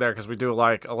vlog there because we do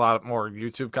like a lot more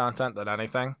YouTube content than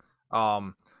anything.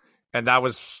 And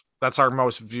that's our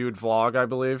most viewed vlog, I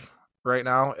believe, right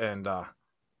now. And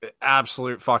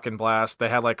absolute fucking blast. They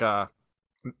had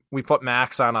we put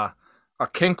Max on a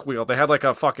kink wheel. They had like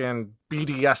a fucking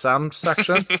BDSM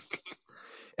section.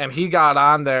 And he got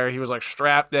on there. He was like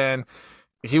strapped in.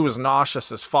 He was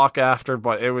nauseous as fuck after,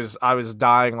 but I was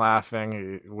dying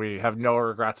laughing. We have no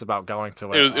regrets about going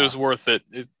to it. It was worth it.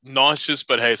 It's nauseous,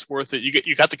 but hey, it's worth it.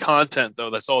 You got the content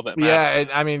though. That's all that matters. Yeah,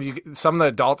 and I mean, some of the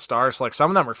adult stars, like some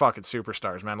of them are fucking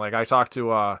superstars, man. Like I talked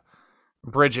to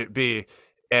Bridget B,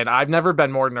 and I've never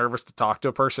been more nervous to talk to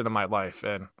a person in my life.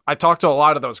 And I talked to a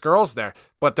lot of those girls there,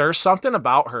 but there's something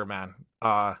about her, man.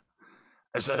 It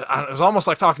was almost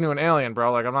like talking to an alien,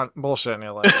 bro. Like I'm not bullshitting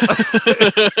you.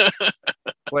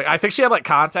 Like I think she had like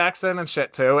contacts in and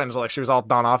shit too, and like she was all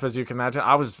done off, as you can imagine.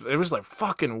 It was like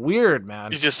fucking weird,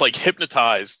 man. You just like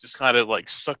hypnotized, just kind of like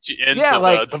sucked you into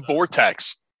the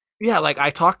vortex. Yeah, like I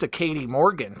talked to Katie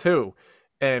Morgan too,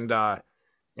 and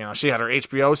she had her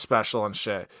HBO special and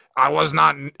shit. I was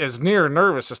not as near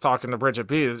nervous as talking to Bridget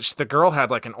B. The girl had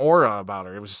like an aura about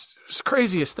her. It was the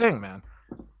craziest thing, man.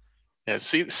 Yeah,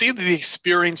 see the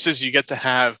experiences you get to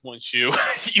have once you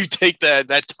take that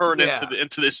turn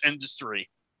into this industry.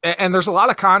 And there's a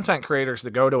lot of content creators that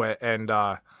go to it, and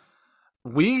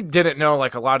we didn't know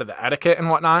like a lot of the etiquette and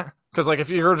whatnot. Because like if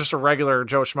you're just a regular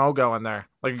Joe Schmo going there,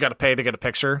 like you got to pay to get a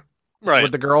picture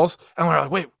with the girls, and we're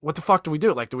like, wait, what the fuck do we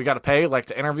do? Like, do we got to pay like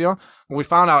to interview them? Well, we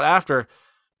found out after,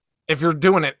 if you're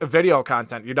doing it video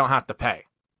content, you don't have to pay.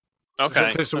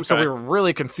 Okay. So we were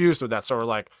really confused with that. So we're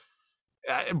like.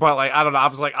 But like I don't know, I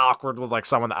was like awkward with like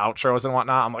some of the outros and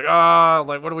whatnot. I'm like, oh,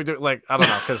 like what do we do? Like I don't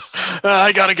know, because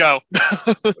I gotta go.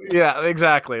 Yeah,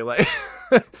 exactly. Like,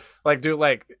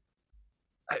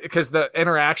 because the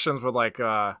interactions with like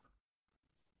the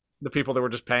people that were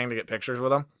just paying to get pictures with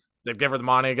them, they'd give her the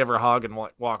money, give her a hug, and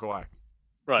walk away.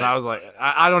 Right. And I was like,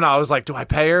 I don't know. I was like, do I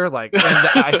pay her? Like,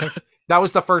 that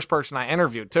was the first person I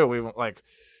interviewed too. We like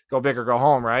go big or go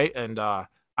home, right? And I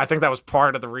think that was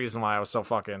part of the reason why I was so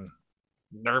fucking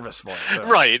nervous for it. So.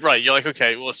 Right. You're like,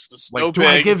 okay, well, let's like, go do big.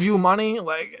 I give you money?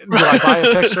 Like, do I buy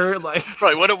a picture? Like,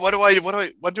 right. What do I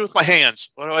do with my hands?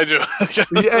 What do I do?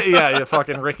 yeah,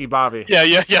 fucking Ricky Bobby.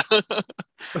 Yeah.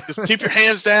 Just keep your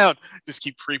hands down. Just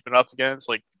keep creeping up again. It's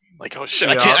like, oh shit,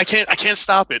 I can't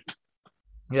stop it.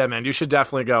 Yeah, man, you should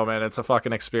definitely go, man. It's a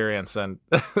fucking experience, and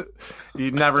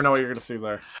you never know what you're gonna see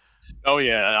there. Oh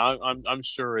yeah, I'm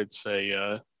sure it's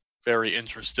a very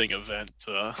interesting event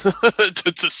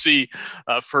to see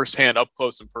firsthand, up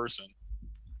close in person.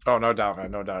 Oh, no doubt,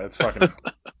 man. No doubt. It's fucking.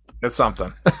 It's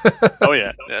something. Oh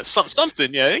yeah,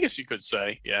 something. Yeah, I guess you could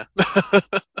say. Yeah,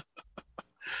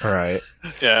 All right.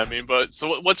 yeah. I mean, but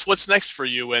so what's next for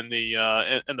you in the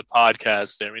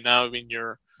podcast? There. I mean, now I mean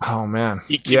Oh man.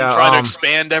 you try to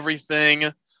expand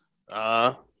everything.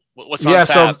 What's on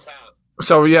tap?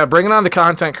 So yeah, bringing on the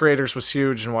content creators was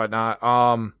huge and whatnot.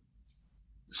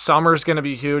 Summer's going to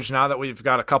be huge now that we've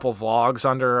got a couple vlogs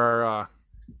under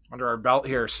our belt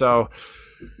here. So,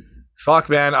 fuck,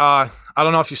 man. I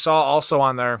don't know if you saw also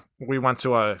on there. We went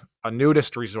to a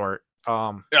nudist resort.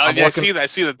 Yeah, I see that. I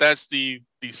see that. That's the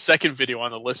second video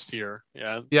on the list here.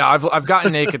 Yeah. Yeah, I've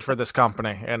gotten naked for this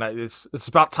company, and it's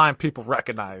about time people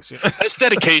recognize. You know? That's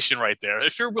dedication right there.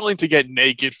 If you're willing to get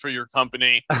naked for your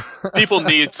company, people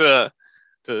need to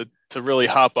really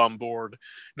hop on board.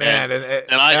 Man,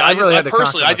 I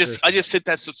personally just hit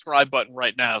that subscribe button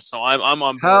right now, so I'm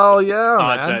on board. Hell yeah,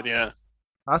 content, man. Yeah.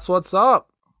 That's what's up.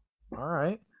 All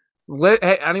right.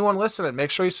 Hey, anyone listening, make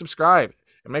sure you subscribe.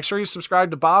 And make sure you subscribe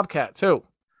to Bobcat too.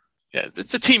 Yeah,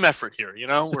 it's a team effort here, you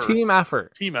know. It's a team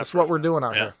effort. That's what we're doing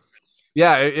out here.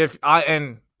 Yeah,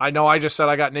 I know I just said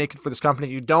I got naked for this company.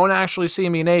 You don't actually see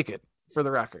me naked, for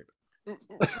the record.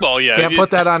 Well, yeah. Can't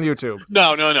put that on YouTube.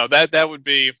 No. That would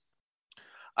be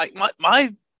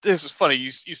this is funny.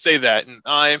 You say that, and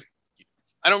I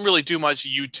don't really do much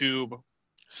YouTube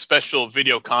special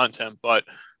video content, but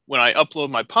when I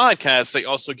upload my podcasts, they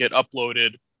also get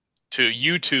uploaded to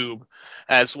YouTube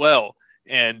as well.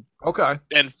 And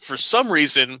for some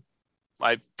reason,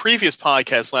 my previous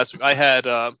podcast last week, I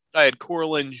had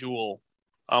Coraline Jewell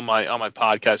on my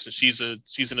podcast, and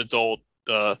she's an adult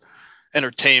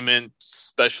entertainment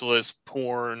specialist,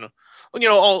 porn,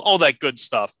 all that good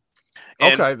stuff.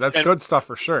 And, that's good stuff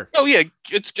for sure. Oh yeah,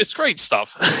 it's great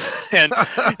stuff. and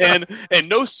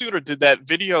no sooner did that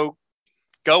video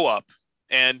go up,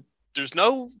 and there's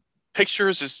no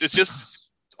pictures. It's just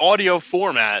audio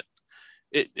format.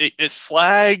 It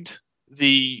flagged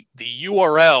the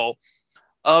URL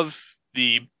of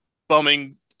the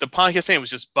bumming. The podcast name was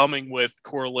just Bumming with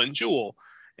Coraline Jewell,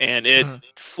 and it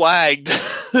flagged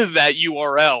that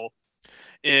URL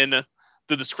in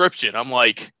the description. I'm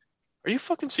like, are you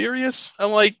fucking serious?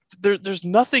 I'm like, there's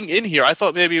nothing in here. I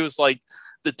thought maybe it was like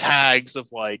the tags of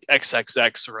like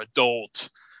XXX or adult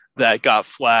that got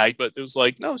flagged, but it was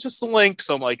like, no, it's just the link.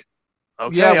 So I'm like,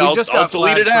 okay, yeah, I'll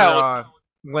delete it out.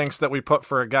 Links that we put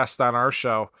for a guest on our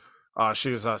show.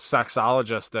 She's a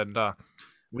sexologist, and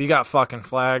we got fucking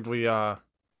flagged. We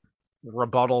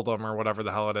rebutted them or whatever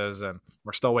the hell it is, and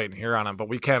we're still waiting here on them. But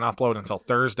we can't upload until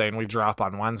Thursday, and we drop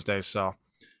on Wednesday. So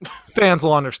fans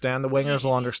will understand. The wingers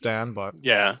will understand. But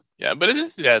yeah, but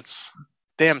it's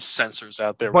damn censors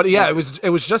out there. But yeah, it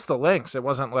was just the links. It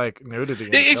wasn't like nudity.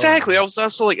 Exactly. I was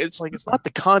also like, it's not the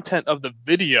content of the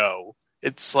video.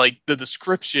 It's like the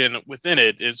description within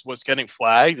it is what's getting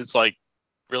flagged. It's like,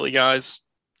 really, guys,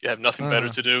 you have nothing better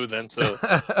to do than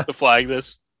to flag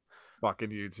this.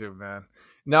 Fucking YouTube, man.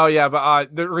 No, yeah,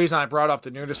 but the reason I brought up the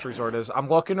nudist resort is I'm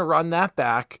looking to run that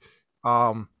back.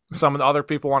 Some of the other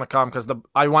people want to come because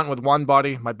I went with one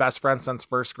buddy, my best friend since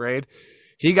first grade.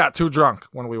 He got too drunk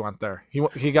when we went there.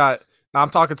 He got,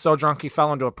 I'm talking so drunk he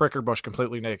fell into a pricker bush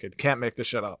completely naked. Can't make this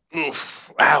shit up.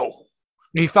 Oof! Wow.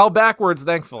 He fell backwards,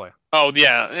 thankfully. Oh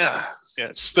yeah.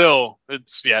 Still, would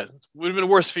have been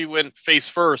worse if he went face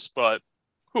first, but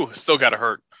still got to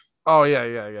hurt. Oh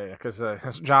yeah. Because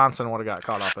Johnson would have got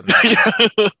caught up in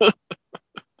that.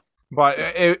 But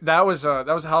that was a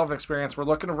hell of an experience. We're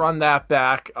looking to run that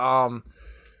back. We're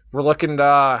looking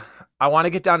to. I want to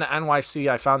get down to NYC.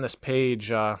 I found this page.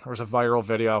 There was a viral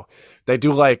video. They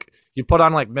do like you put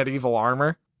on like medieval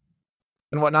armor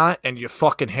and whatnot, and you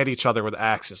fucking hit each other with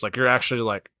axes. Like you're actually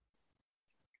like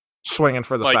swinging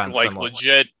for the fence. Like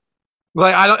legit.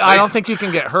 Like I don't think you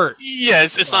can get hurt.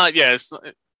 Yes, it's not. Yes,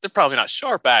 they're probably not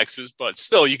sharp axes, but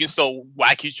still, you can still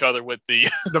whack each other with the.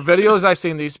 The videos I've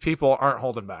seen, these people aren't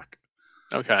holding back.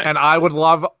 Okay. And I would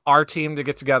love our team to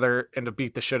get together and to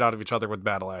beat the shit out of each other with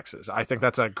battle axes. I think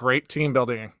that's a great team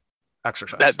building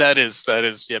exercise. That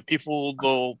is. Yeah, people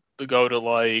will go to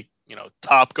like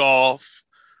Top Golf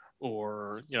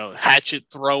or hatchet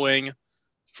throwing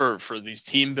for these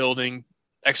team building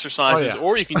exercises,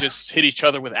 or you can just hit each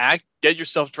other with get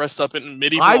yourself dressed up in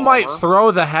medieval armor.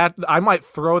 I might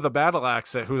throw the battle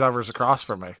axe at whoever's across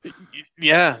from me.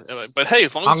 Yeah, but hey,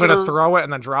 as long as I'm going to throw it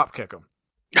and then drop kick him.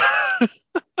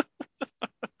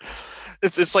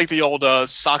 it's like the old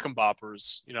sock and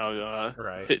boppers,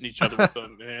 Right. hitting each other with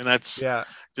them, and that's Yeah.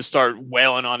 just start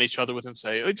wailing on each other with them,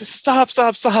 say, "Oh, just stop,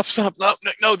 stop, stop, stop! No,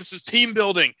 no, no, this is team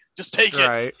building. Just take it."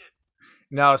 Right.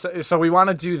 No, so we want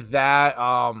to do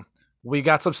that. We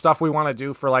got some stuff we want to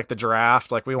do for like the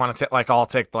draft. Like we want to all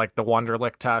take like the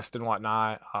Wonderlic test and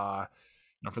whatnot.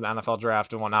 For the NFL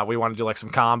draft and whatnot. We want to do like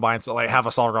some combines that like have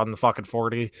us all run the fucking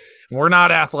 40. And we're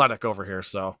not athletic over here,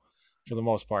 so for the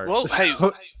most part. Well, hey,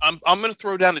 I'm going to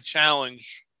throw down the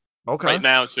challenge right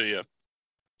now to you.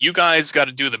 You guys got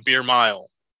to do the beer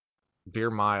mile. Beer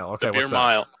mile. Okay, the beer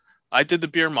mile. I did the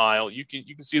beer mile. You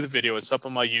can see the video. It's up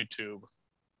on my YouTube.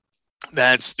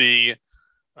 That's the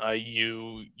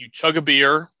you chug a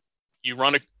beer, you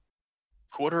run a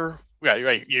quarter. Yeah,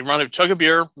 right. You chug a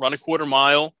beer, run a quarter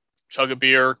mile, chug a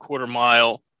beer, quarter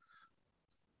mile,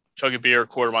 chug a beer,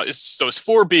 quarter mile. So it's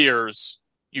 4 beers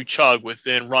you chug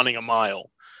within running a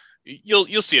mile.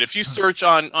 You'll see it if you search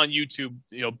on YouTube.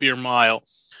 Beer mile.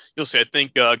 You'll see. I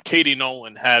think Katie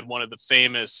Nolan had one of the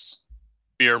famous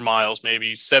beer miles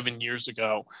maybe 7 years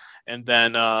ago, and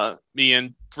then me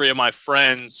and 3 of my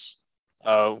friends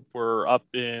were up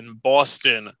in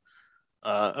Boston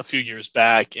a few years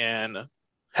back and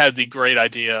had the great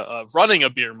idea of running a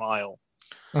beer mile.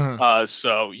 Mm-hmm.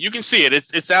 So you can see it.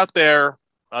 It's out there.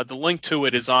 The link to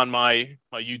it is on my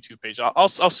YouTube page. I'll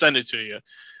send it to you.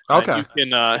 Okay. You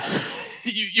can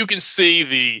you can see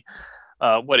the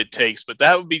what it takes, but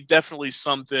that would be definitely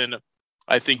something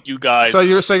I think you guys. So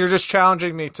you're just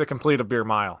challenging me to complete a beer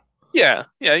mile. Yeah.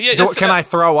 Can I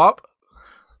throw up?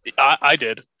 I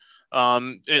did.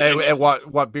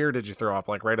 What beer did you throw up?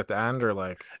 Like right at the end, or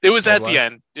like it was at the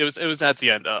end? It was at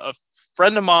the end. A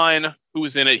friend of mine who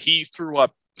was in it, he threw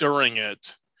up during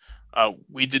it.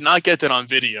 We did not get that on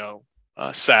video,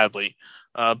 sadly,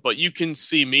 but you can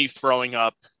see me throwing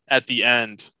up at the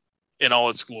end in all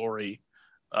its glory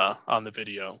on the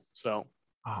video. So.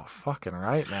 Oh, fucking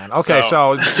right, man. Okay,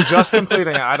 so just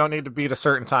completing it. I don't need to beat a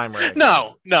certain time, right?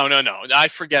 No. I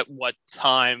forget what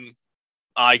time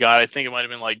I got. I think it might have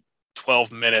been like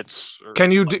 12 minutes.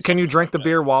 Can you drink the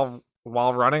beer while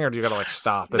running, or do you gotta like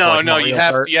stop? No, you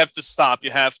have to stop.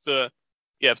 You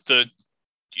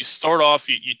start off.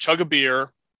 You chug a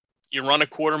beer. You run a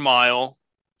quarter mile.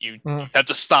 You have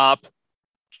to stop.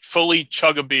 Fully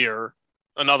chug a beer,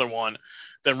 another one,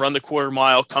 then run the quarter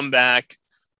mile. Come back.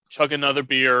 Chug another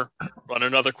beer, run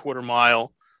another quarter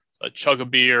mile, chug a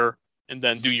beer, and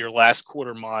then do your last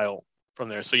quarter mile from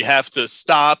there. So you have to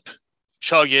stop,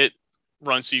 chug it,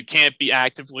 run. So you can't be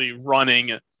actively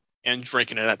running and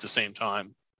drinking it at the same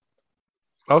time.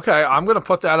 Okay, I'm going to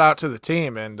put that out to the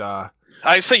team. And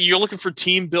I say you're looking for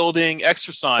team building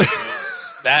exercises.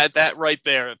 that right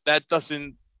there, if that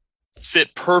doesn't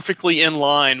fit perfectly in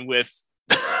line with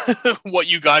what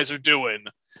you guys are doing,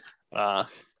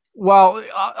 well,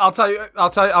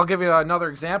 I'll give you another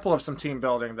example of some team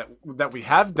building that we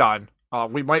have done.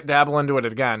 We might dabble into it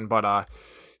again, but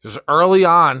just early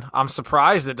on, I'm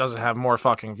surprised it doesn't have more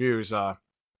fucking views.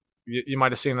 You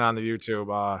might have seen it on the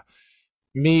YouTube.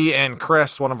 Me and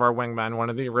Chris, one of our wingmen, one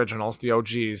of the originals, the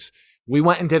OGs, we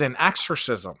went and did an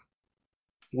exorcism.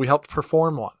 We helped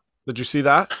perform one. Did you see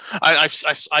that? I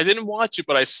didn't watch it,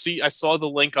 but I saw the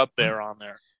link up there on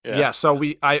there. Yeah, so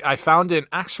I found an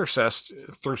exorcist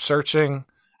through searching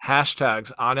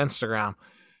hashtags on Instagram.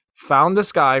 Found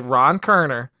this guy, Ron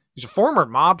Kerner. He's a former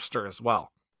mobster as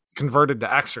well. Converted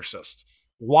to exorcist.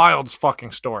 Wild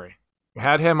fucking story. We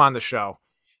had him on the show.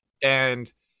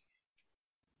 And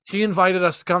he invited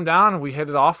us to come down, and we hit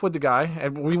it off with the guy.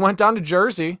 And we went down to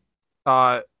Jersey.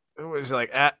 It was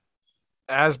like at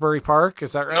Asbury Park.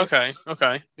 Is that right?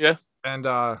 Okay. Yeah. And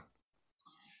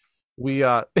we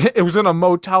it was in a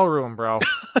motel room, bro.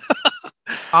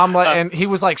 And he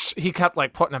was like, he kept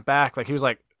like putting it back. Like he was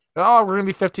like, oh, we're gonna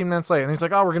be 15 minutes late, and he's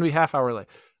like, oh, we're gonna be half hour late.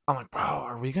 I'm like, bro,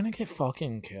 are we gonna get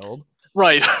fucking killed?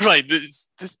 Right. This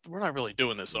we're not really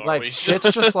doing this, are like, we?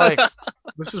 Shit's just like,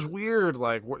 this is weird.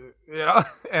 Like,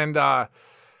 and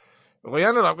we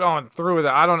ended up going through with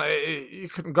it. I don't know. You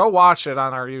can go watch it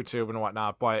on our YouTube and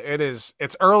whatnot, but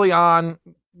it's early on.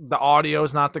 The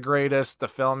audio's not the greatest. The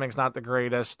filming's not the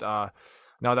greatest. No,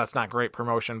 that's not great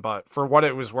promotion, but for what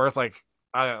it was worth, like,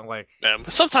 I don't like. Yeah,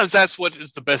 sometimes that's what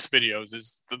is the best videos.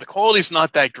 Is the quality's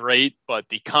not that great, but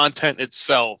the content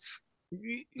itself.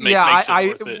 Makes it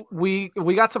worth it.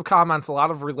 We got some comments. A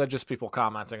lot of religious people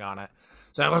commenting on it,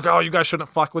 saying, "Look, oh, you guys shouldn't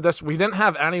fuck with this." We didn't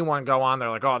have anyone go on there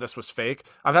like, "Oh, this was fake."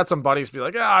 I've had some buddies be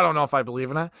like, "Yeah, I don't know if I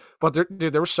believe in it," but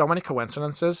there were so many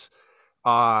coincidences.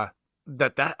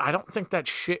 That I don't think that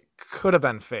shit could have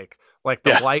been fake. Like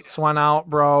the lights went out,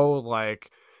 bro. Like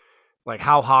like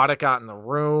how hot it got in the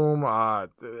room,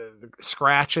 the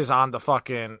scratches on the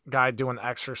fucking guy doing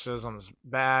exorcisms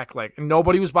back. Like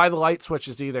nobody was by the light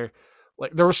switches either.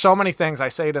 Like there were so many things. I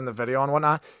say it in the video and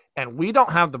whatnot, and we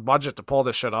don't have the budget to pull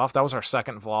this shit off. That was our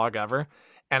second vlog ever,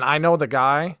 and I know the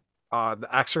guy, the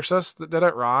exorcist that did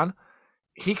it, Ron.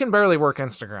 He can barely work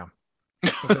Instagram.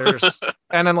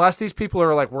 And unless these people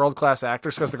are like world class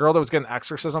actors, because the girl that was getting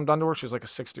exorcism done to her, she was like a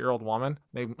 60-year-old woman.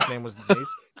 Name was Denise.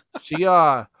 He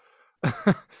was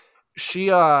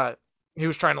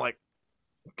trying to like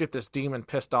get this demon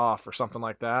pissed off or something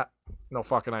like that. No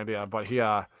fucking idea, but he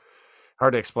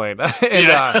hard to explain.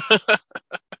 And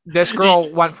this girl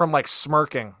went from like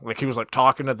smirking, like he was like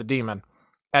talking to the demon,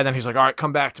 and then he's like, "All right,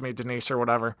 come back to me, Denise," or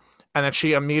whatever. And then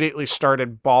she immediately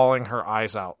started bawling her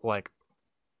eyes out, like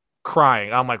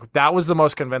crying. I'm like, that was the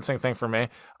most convincing thing for me.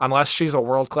 Unless she's a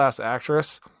world class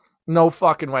actress, no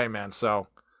fucking way, man. So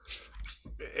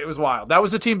it was wild. That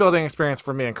was a team building experience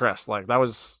for me and Chris. Like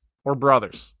we're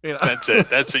brothers. You know? That's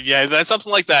it. Yeah, that's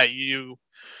something like that. You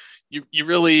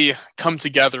really come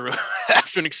together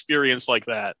after an experience like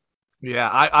that. Yeah,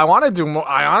 I want to do more.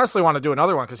 I honestly want to do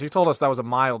another one because he told us that was a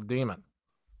mild demon.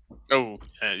 Oh,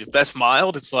 if that's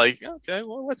mild, it's like, okay,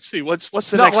 well, let's see. What's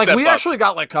the next like step we up? actually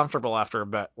got like comfortable after a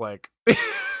bit. Like,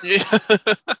 yeah.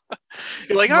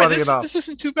 You're like, all right, this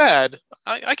isn't too bad.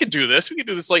 I could do this. We could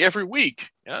do this like every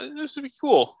week. Yeah, this would be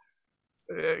cool.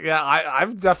 Yeah,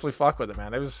 I've definitely fucked with it,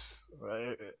 man. It was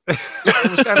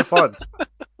kind of fun.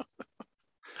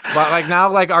 But like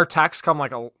now, like our texts come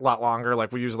like a lot longer.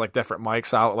 Like we use like different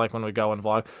mics out, like when we go and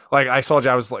vlog. Like I told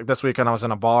you, I was like this weekend I was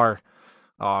in a bar,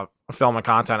 filming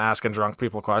content, asking drunk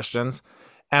people questions,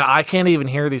 and I can't even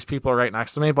hear these people right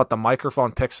next to me, but the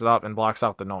microphone picks it up and blocks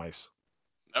out the noise.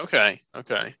 Okay.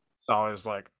 So I was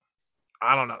like,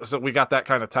 I don't know. So we got that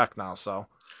kind of tech now. So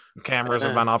the cameras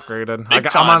have been upgraded.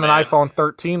 I'm on an iPhone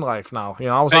 13 Life now. You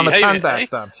know, I was on a 10 back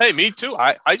then. Hey, me too.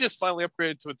 I just finally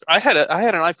upgraded to it. I had an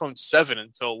iPhone 7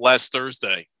 until last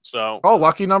Thursday. So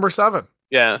lucky number 7.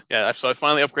 Yeah. So I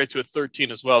finally upgraded to a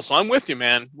 13 as well. So I'm with you,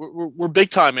 man. We're big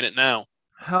time in it now.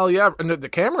 Hell yeah! And the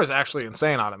camera is actually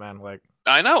insane on it, man. Like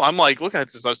I know. I'm like looking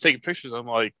at this. I was taking pictures. I'm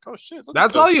like, oh shit.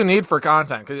 That's all you need for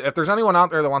content. Because if there's anyone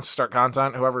out there that wants to start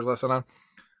content, whoever's listening,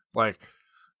 like,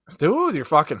 just do it with your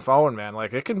fucking phone, man.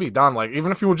 Like it can be done. Like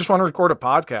even if you just want to record a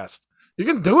podcast, you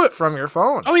can do it from your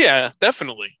phone. Oh yeah,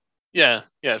 definitely. Yeah.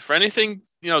 For anything,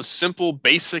 simple,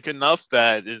 basic enough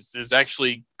that is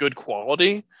actually good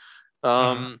quality. Yeah.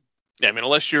 I mean,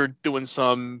 unless you're doing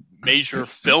some major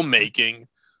filmmaking.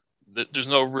 There's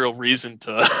no real reason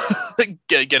to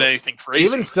get anything crazy.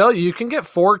 Even still, you can get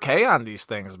 4K on these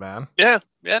things, man. Yeah,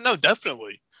 no,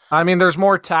 definitely. I mean, there's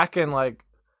more tech and like,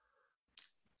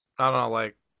 I don't know,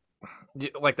 like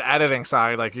the editing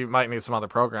side. Like you might need some other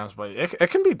programs, but it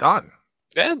can be done.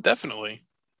 Yeah, definitely.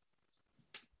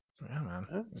 Yeah, man.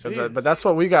 But that's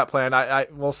what we got planned.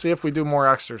 We'll see if we do more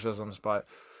exorcisms, but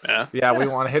yeah, we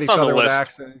want to hit each other with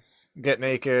axes, get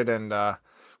naked, and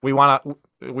we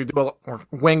do a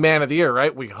Wingman of the Year,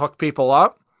 right? We hook people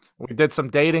up. We did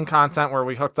some dating content where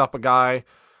we hooked up a guy.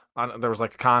 There was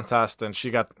like a contest, and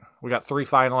we got 3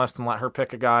 finalists and let her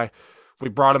pick a guy. We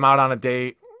brought him out on a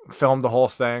date, filmed the whole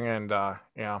thing, and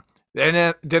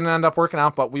it didn't end up working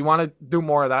out. But we want to do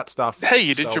more of that stuff. Hey,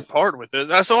 you did your part with it.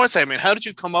 That's what I want to say. I mean, how did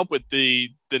you come up with the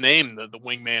name, the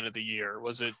Wingman of the Year?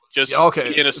 Was it just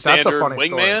in a standard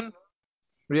wingman?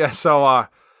 Story. Yeah. So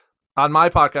on my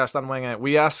podcast on Winging It,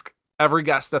 we ask every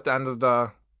guest at the end of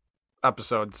the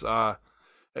episodes,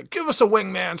 give us a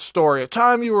wingman story, a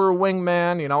time you were a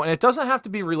wingman, and it doesn't have to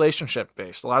be relationship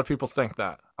based. A lot of people think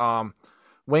that.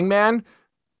 Wingman,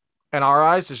 in our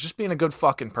eyes, is just being a good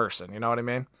fucking person. You know what I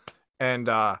mean? And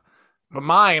but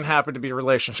mine happened to be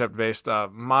relationship based.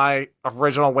 My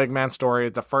original wingman story,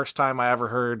 the first time I ever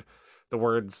heard the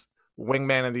words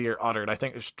Wingman of the Year uttered, I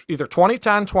think it was either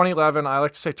 2010, 2011. I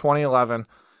like to say 2011.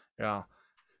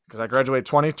 Because I graduated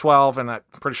 2012, and I'm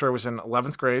pretty sure it was in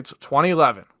 11th grade. So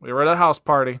 2011, we were at a house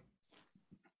party,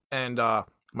 and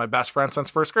my best friend since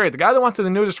first grade, the guy that went to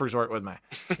the nudist resort with me,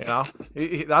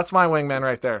 that's my wingman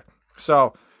right there.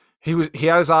 So he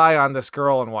had his eye on this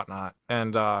girl and whatnot,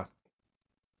 and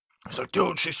he's like,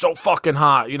 dude, she's so fucking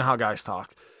hot. You know how guys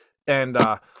talk. And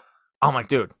I'm like,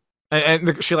 dude,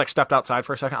 and she like stepped outside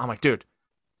for a second. I'm like, dude,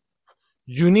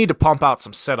 you need to pump out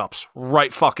some sit-ups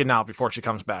right fucking now before she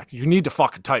comes back. You need to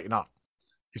fucking tighten up.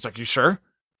 He's like, you sure?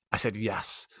 I said,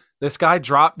 yes. This guy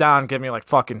dropped down, gave me like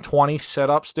fucking 20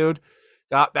 sit-ups, dude.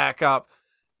 Got back up.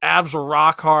 Abs were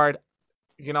rock hard.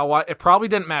 You know what? It probably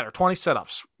didn't matter. 20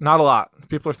 sit-ups. Not a lot.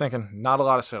 People are thinking, not a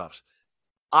lot of sit-ups.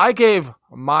 I gave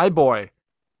my boy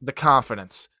the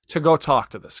confidence to go talk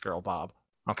to this girl, Bob.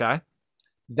 Okay?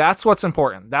 That's what's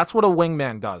important. That's what a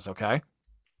wingman does, okay?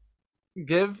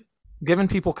 Giving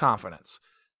people confidence.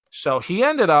 So he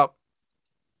ended up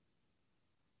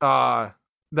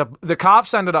the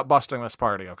cops ended up busting this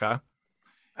party, okay?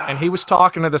 And he was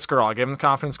talking to this girl. I gave him the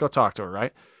confidence to go talk to her,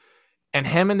 right? And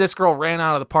him and this girl ran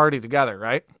out of the party together,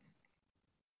 right?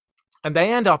 And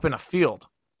they end up in a field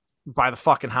by the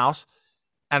fucking house.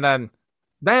 And then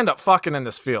they end up fucking in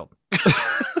this field.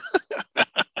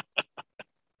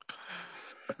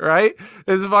 Right?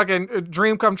 It's a fucking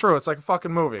dream come true. It's like a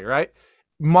fucking movie, right?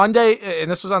 Monday,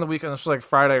 and this was on the weekend. This was like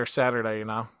Friday or Saturday, you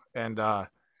know? And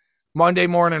Monday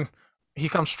morning, he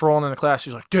comes strolling into class.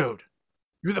 He's like, dude,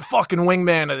 you're the fucking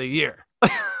wingman of the year.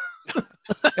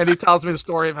 And he tells me the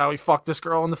story of how he fucked this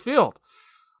girl in the field.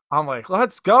 I'm like,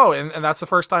 let's go. And that's the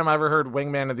first time I ever heard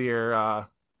wingman of the year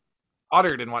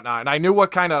uttered and whatnot. And I knew what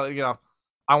kind of,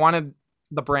 I wanted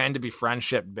the brand to be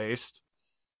friendship based.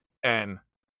 And,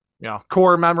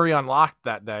 core memory unlocked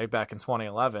that day back in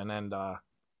 2011. And I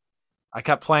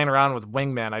kept playing around with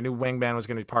wingman. I knew wingman was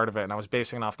going to be part of it. And I was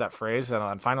basing it off that phrase. And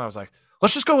then finally I was like,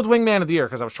 let's just go with wingman of the year.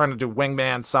 Because I was trying to do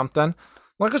wingman something.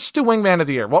 Like, let's just do wingman of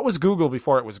the year. What was Google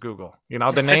before it was Google?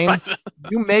 The name,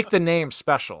 you make the name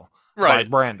special by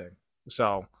branding.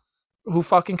 So who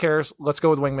fucking cares? Let's go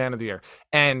with wingman of the year.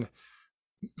 And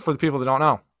for the people that don't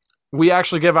know, we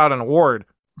actually give out an award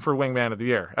for wingman of the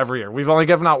year every year. We've only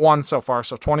given out one so far.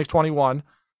 So 2021,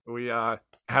 we had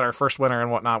our first winner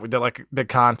and whatnot. We did like a big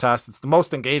contest. It's the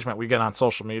most engagement we get on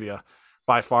social media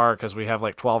by far because we have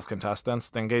like 12 contestants.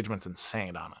 The engagement's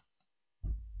insane on it.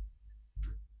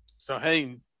 So,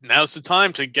 hey, now's the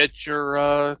time to get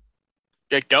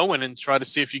going and try to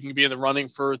see if you can be in the running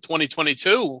for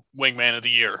 2022 Wingman of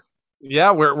the Year. Yeah,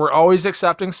 we're always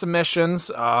accepting submissions.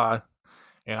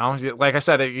 Like I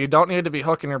said, you don't need to be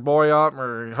hooking your boy up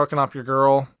or hooking up your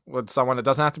girl with someone. It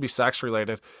doesn't have to be sex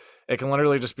related. It can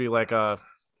literally just be like just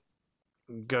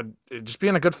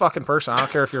being a good fucking person. I don't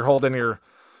care if you're holding your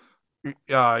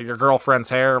girlfriend's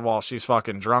hair while she's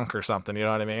fucking drunk or something. You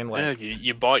know what I mean? Like, yeah,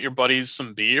 you bought your buddies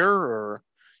some beer, or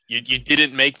you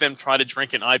didn't make them try to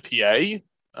drink an IPA.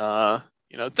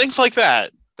 Things like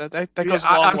that. That goes a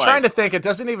long way. I'm trying to think. It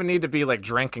doesn't even need to be like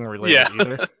drinking related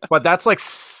either. But that's like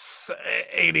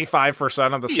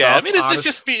 85% of the stuff. Yeah, I mean, it's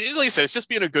just like I said, it's just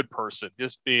being a good person,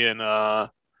 just being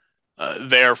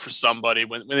there for somebody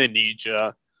when they need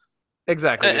you.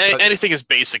 Exactly. Anything as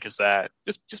basic as that.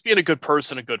 Just being a good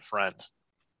person, a good friend.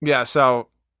 Yeah. So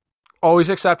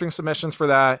always accepting submissions for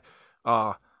that.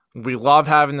 We love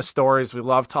having the stories. We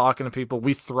love talking to people.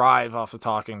 We thrive off of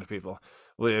talking to people.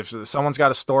 If someone's got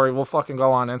a story, we'll fucking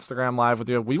go on Instagram Live with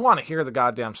you. We want to hear the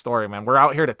goddamn story, man. We're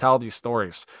out here to tell these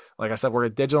stories. Like I said, we're a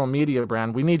digital media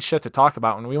brand. We need shit to talk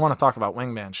about, and we want to talk about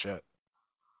wingman shit.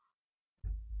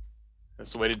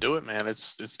 That's the way to do it, man.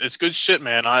 It's good shit,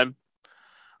 man. I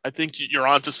think you're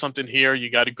onto something here.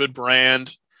 You got a good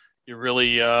brand. You're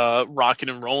really rocking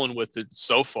and rolling with it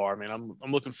so far. I mean, I'm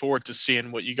looking forward to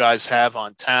seeing what you guys have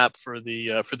on tap for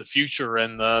the future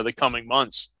and the coming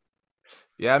months.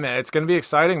 Yeah, man, it's gonna be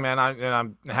exciting, man.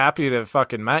 I'm happy to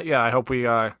fucking met you. I hope we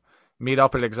meet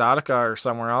up at Exotica or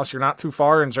somewhere else. You're not too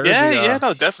far in Jersey. Yeah,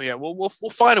 no, definitely. Yeah, we'll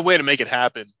find a way to make it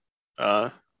happen.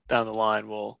 Down the line,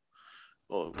 we'll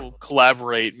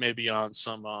collaborate maybe on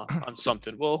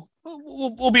something.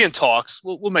 We'll be in talks.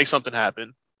 We'll make something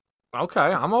happen. Okay,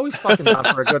 I'm always fucking down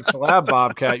for a good collab,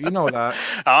 Bobcat. You know that.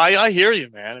 I hear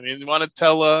you, man. I mean, you want to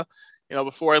tell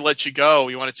before I let you go,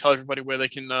 you want to tell everybody where they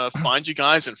can find you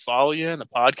guys and follow you and the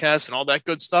podcast and all that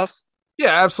good stuff?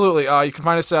 Yeah, absolutely. You can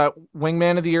find us at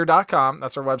wingmanoftheyear.com.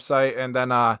 That's our website. And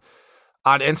then on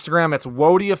Instagram, it's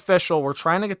Wody Official. We're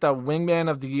trying to get the Wingman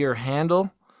of the Year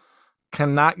handle.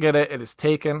 Cannot get it. It is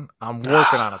taken. I'm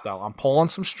working on it, though. I'm pulling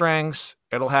some strings.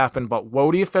 It'll happen. But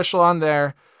Wody Official on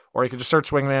there, or you can just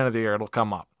search Wingman of the Year. It'll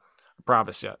come up. I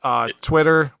promise you.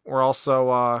 Twitter, we're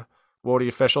also Wody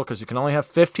Official, because you can only have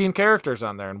 15 characters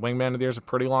on there, and Wingman of the Year is a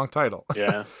pretty long title.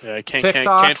 Yeah, can't fit it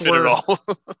all.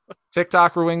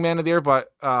 TikTok, we're Wingman of the Year,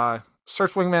 but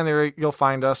search Wingman of the Year, you'll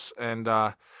find us, and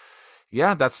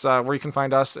that's where you can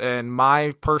find us. And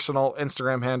my personal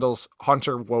Instagram handle's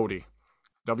Hunter Wody,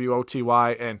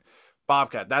 WOTY, and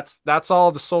Bobcat. That's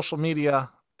all the social media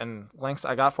and links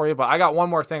I got for you. But I got one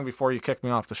more thing before you kick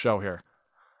me off the show here.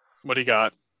 What do you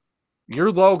got?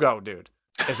 Your logo, dude.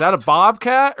 Is that a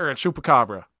Bobcat or a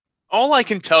Chupacabra? All I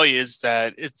can tell you is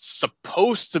that it's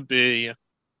supposed to be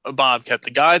a Bobcat. The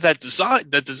guy that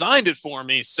designed it for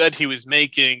me said he was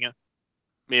making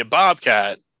me a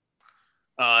Bobcat.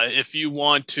 If you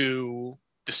want to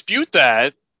dispute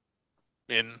that,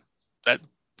 I mean, that's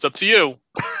up to you.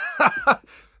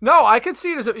 No, I could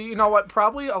see it as, you know what,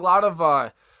 probably a lot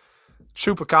of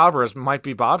chupacabras might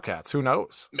be bobcats. Who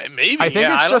knows? Maybe. I think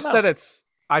I it's don't just know. that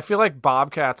I feel like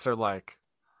bobcats are like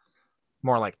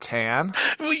more like tan.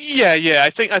 Well, yeah. I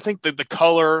think that the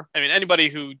color. I mean, anybody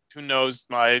who knows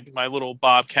my little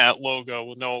Bobcat logo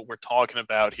will know what we're talking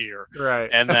about here. Right.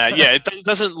 And that, it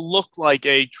doesn't look like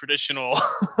a traditional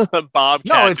Bobcat.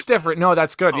 No, it's different. No,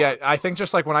 that's good. Oh. Yeah, I think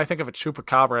just like when I think of a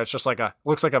chupacabra, it's just like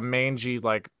looks like a mangy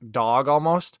like dog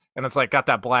almost, and it's like got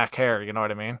that black hair. You know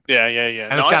what I mean? Yeah.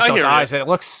 And it's got those eyes, and it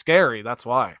looks scary. That's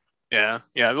why. Yeah.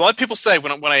 A lot of people say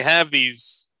when I have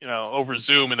these, over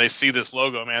Zoom and they see this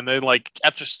logo, man, they like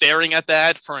after staring at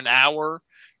that for an hour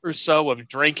or so of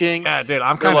drinking. Yeah, dude,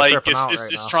 I'm kind of like tripping out it's right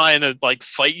just now. trying to like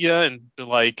fight you and be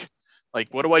like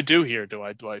what do I do here? Do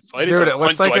I fight it? Dude, Do it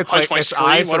looks like I it's punch like my its screen?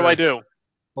 eyes What do I are- do?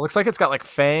 It looks like it's got like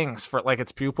fangs for like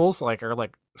its pupils, like or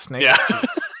like snakes. Yeah.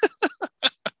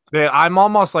 Dude, I'm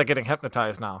almost like getting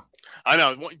hypnotized now. I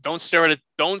know. Don't stare at it.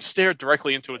 Don't stare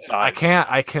directly into its eyes.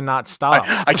 I cannot stop.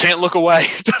 I can't look away.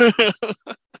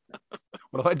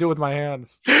 What do I do with my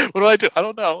hands? What do I do? I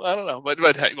don't know.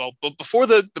 But hey, but before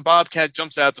the Bobcat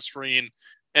jumps out the screen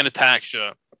and attacks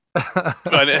you.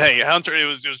 But hey, Hunter, it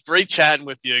was great chatting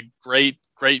with you. Great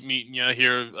meeting you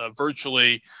here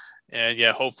virtually, and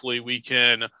hopefully we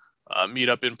can meet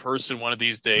up in person one of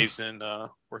these days and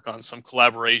work on some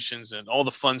collaborations and all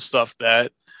the fun stuff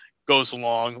that goes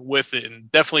along with it, and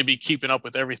definitely be keeping up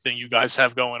with everything you guys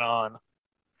have going on.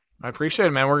 I appreciate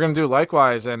it, man. We're gonna do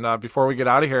likewise. And before we get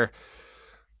out of here,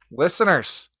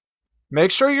 listeners,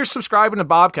 make sure you're subscribing to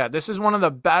Bobcat. This is one of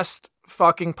the best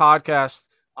fucking podcasts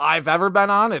I've ever been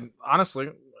on, and honestly,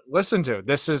 listen to.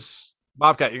 This is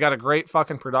Bobcat. You got a great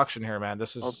fucking production here, man.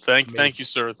 This is thank you,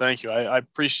 sir. Thank you. I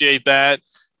appreciate that.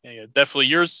 Yeah, definitely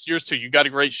yours too. You got a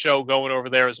great show going over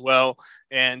there as well.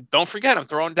 And don't forget, I'm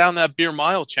throwing down that beer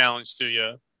mile challenge to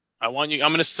you. I'm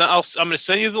gonna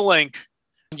send you the link.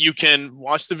 You can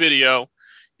watch the video.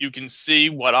 You can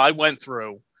see what I went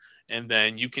through, and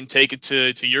then you can take it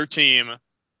to your team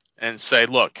and say,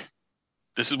 "Look,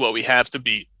 this is what we have to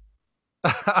beat."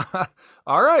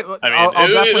 All right. I mean, I'll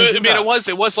definitely do that.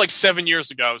 it was like 7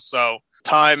 years ago, so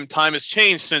time has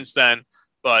changed since then.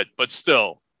 But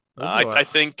still. We'll do it.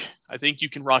 I think you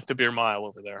can rock the beer mile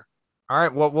over there. All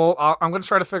right. Well, I'm going to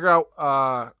try to figure out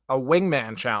a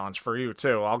wingman challenge for you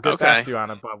too. I'll get back to you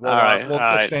on it, but we'll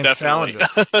exchange definitely.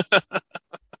 challenges.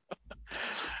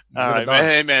 All right, man.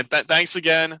 Hey, man. Thanks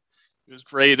again. It was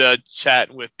great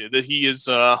chatting with you. He is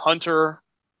Hunter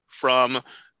from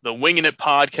the Winging It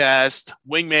podcast,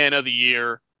 Wingman of the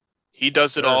Year. He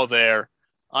does it all there.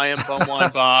 I am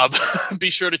Bumwine Bob. Be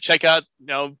sure to check out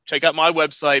my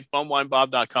website,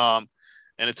 bumwinebob.com.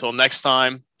 And until next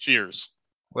time, cheers.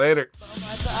 Later.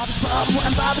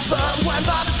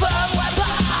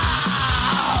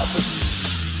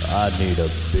 I need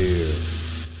a beer.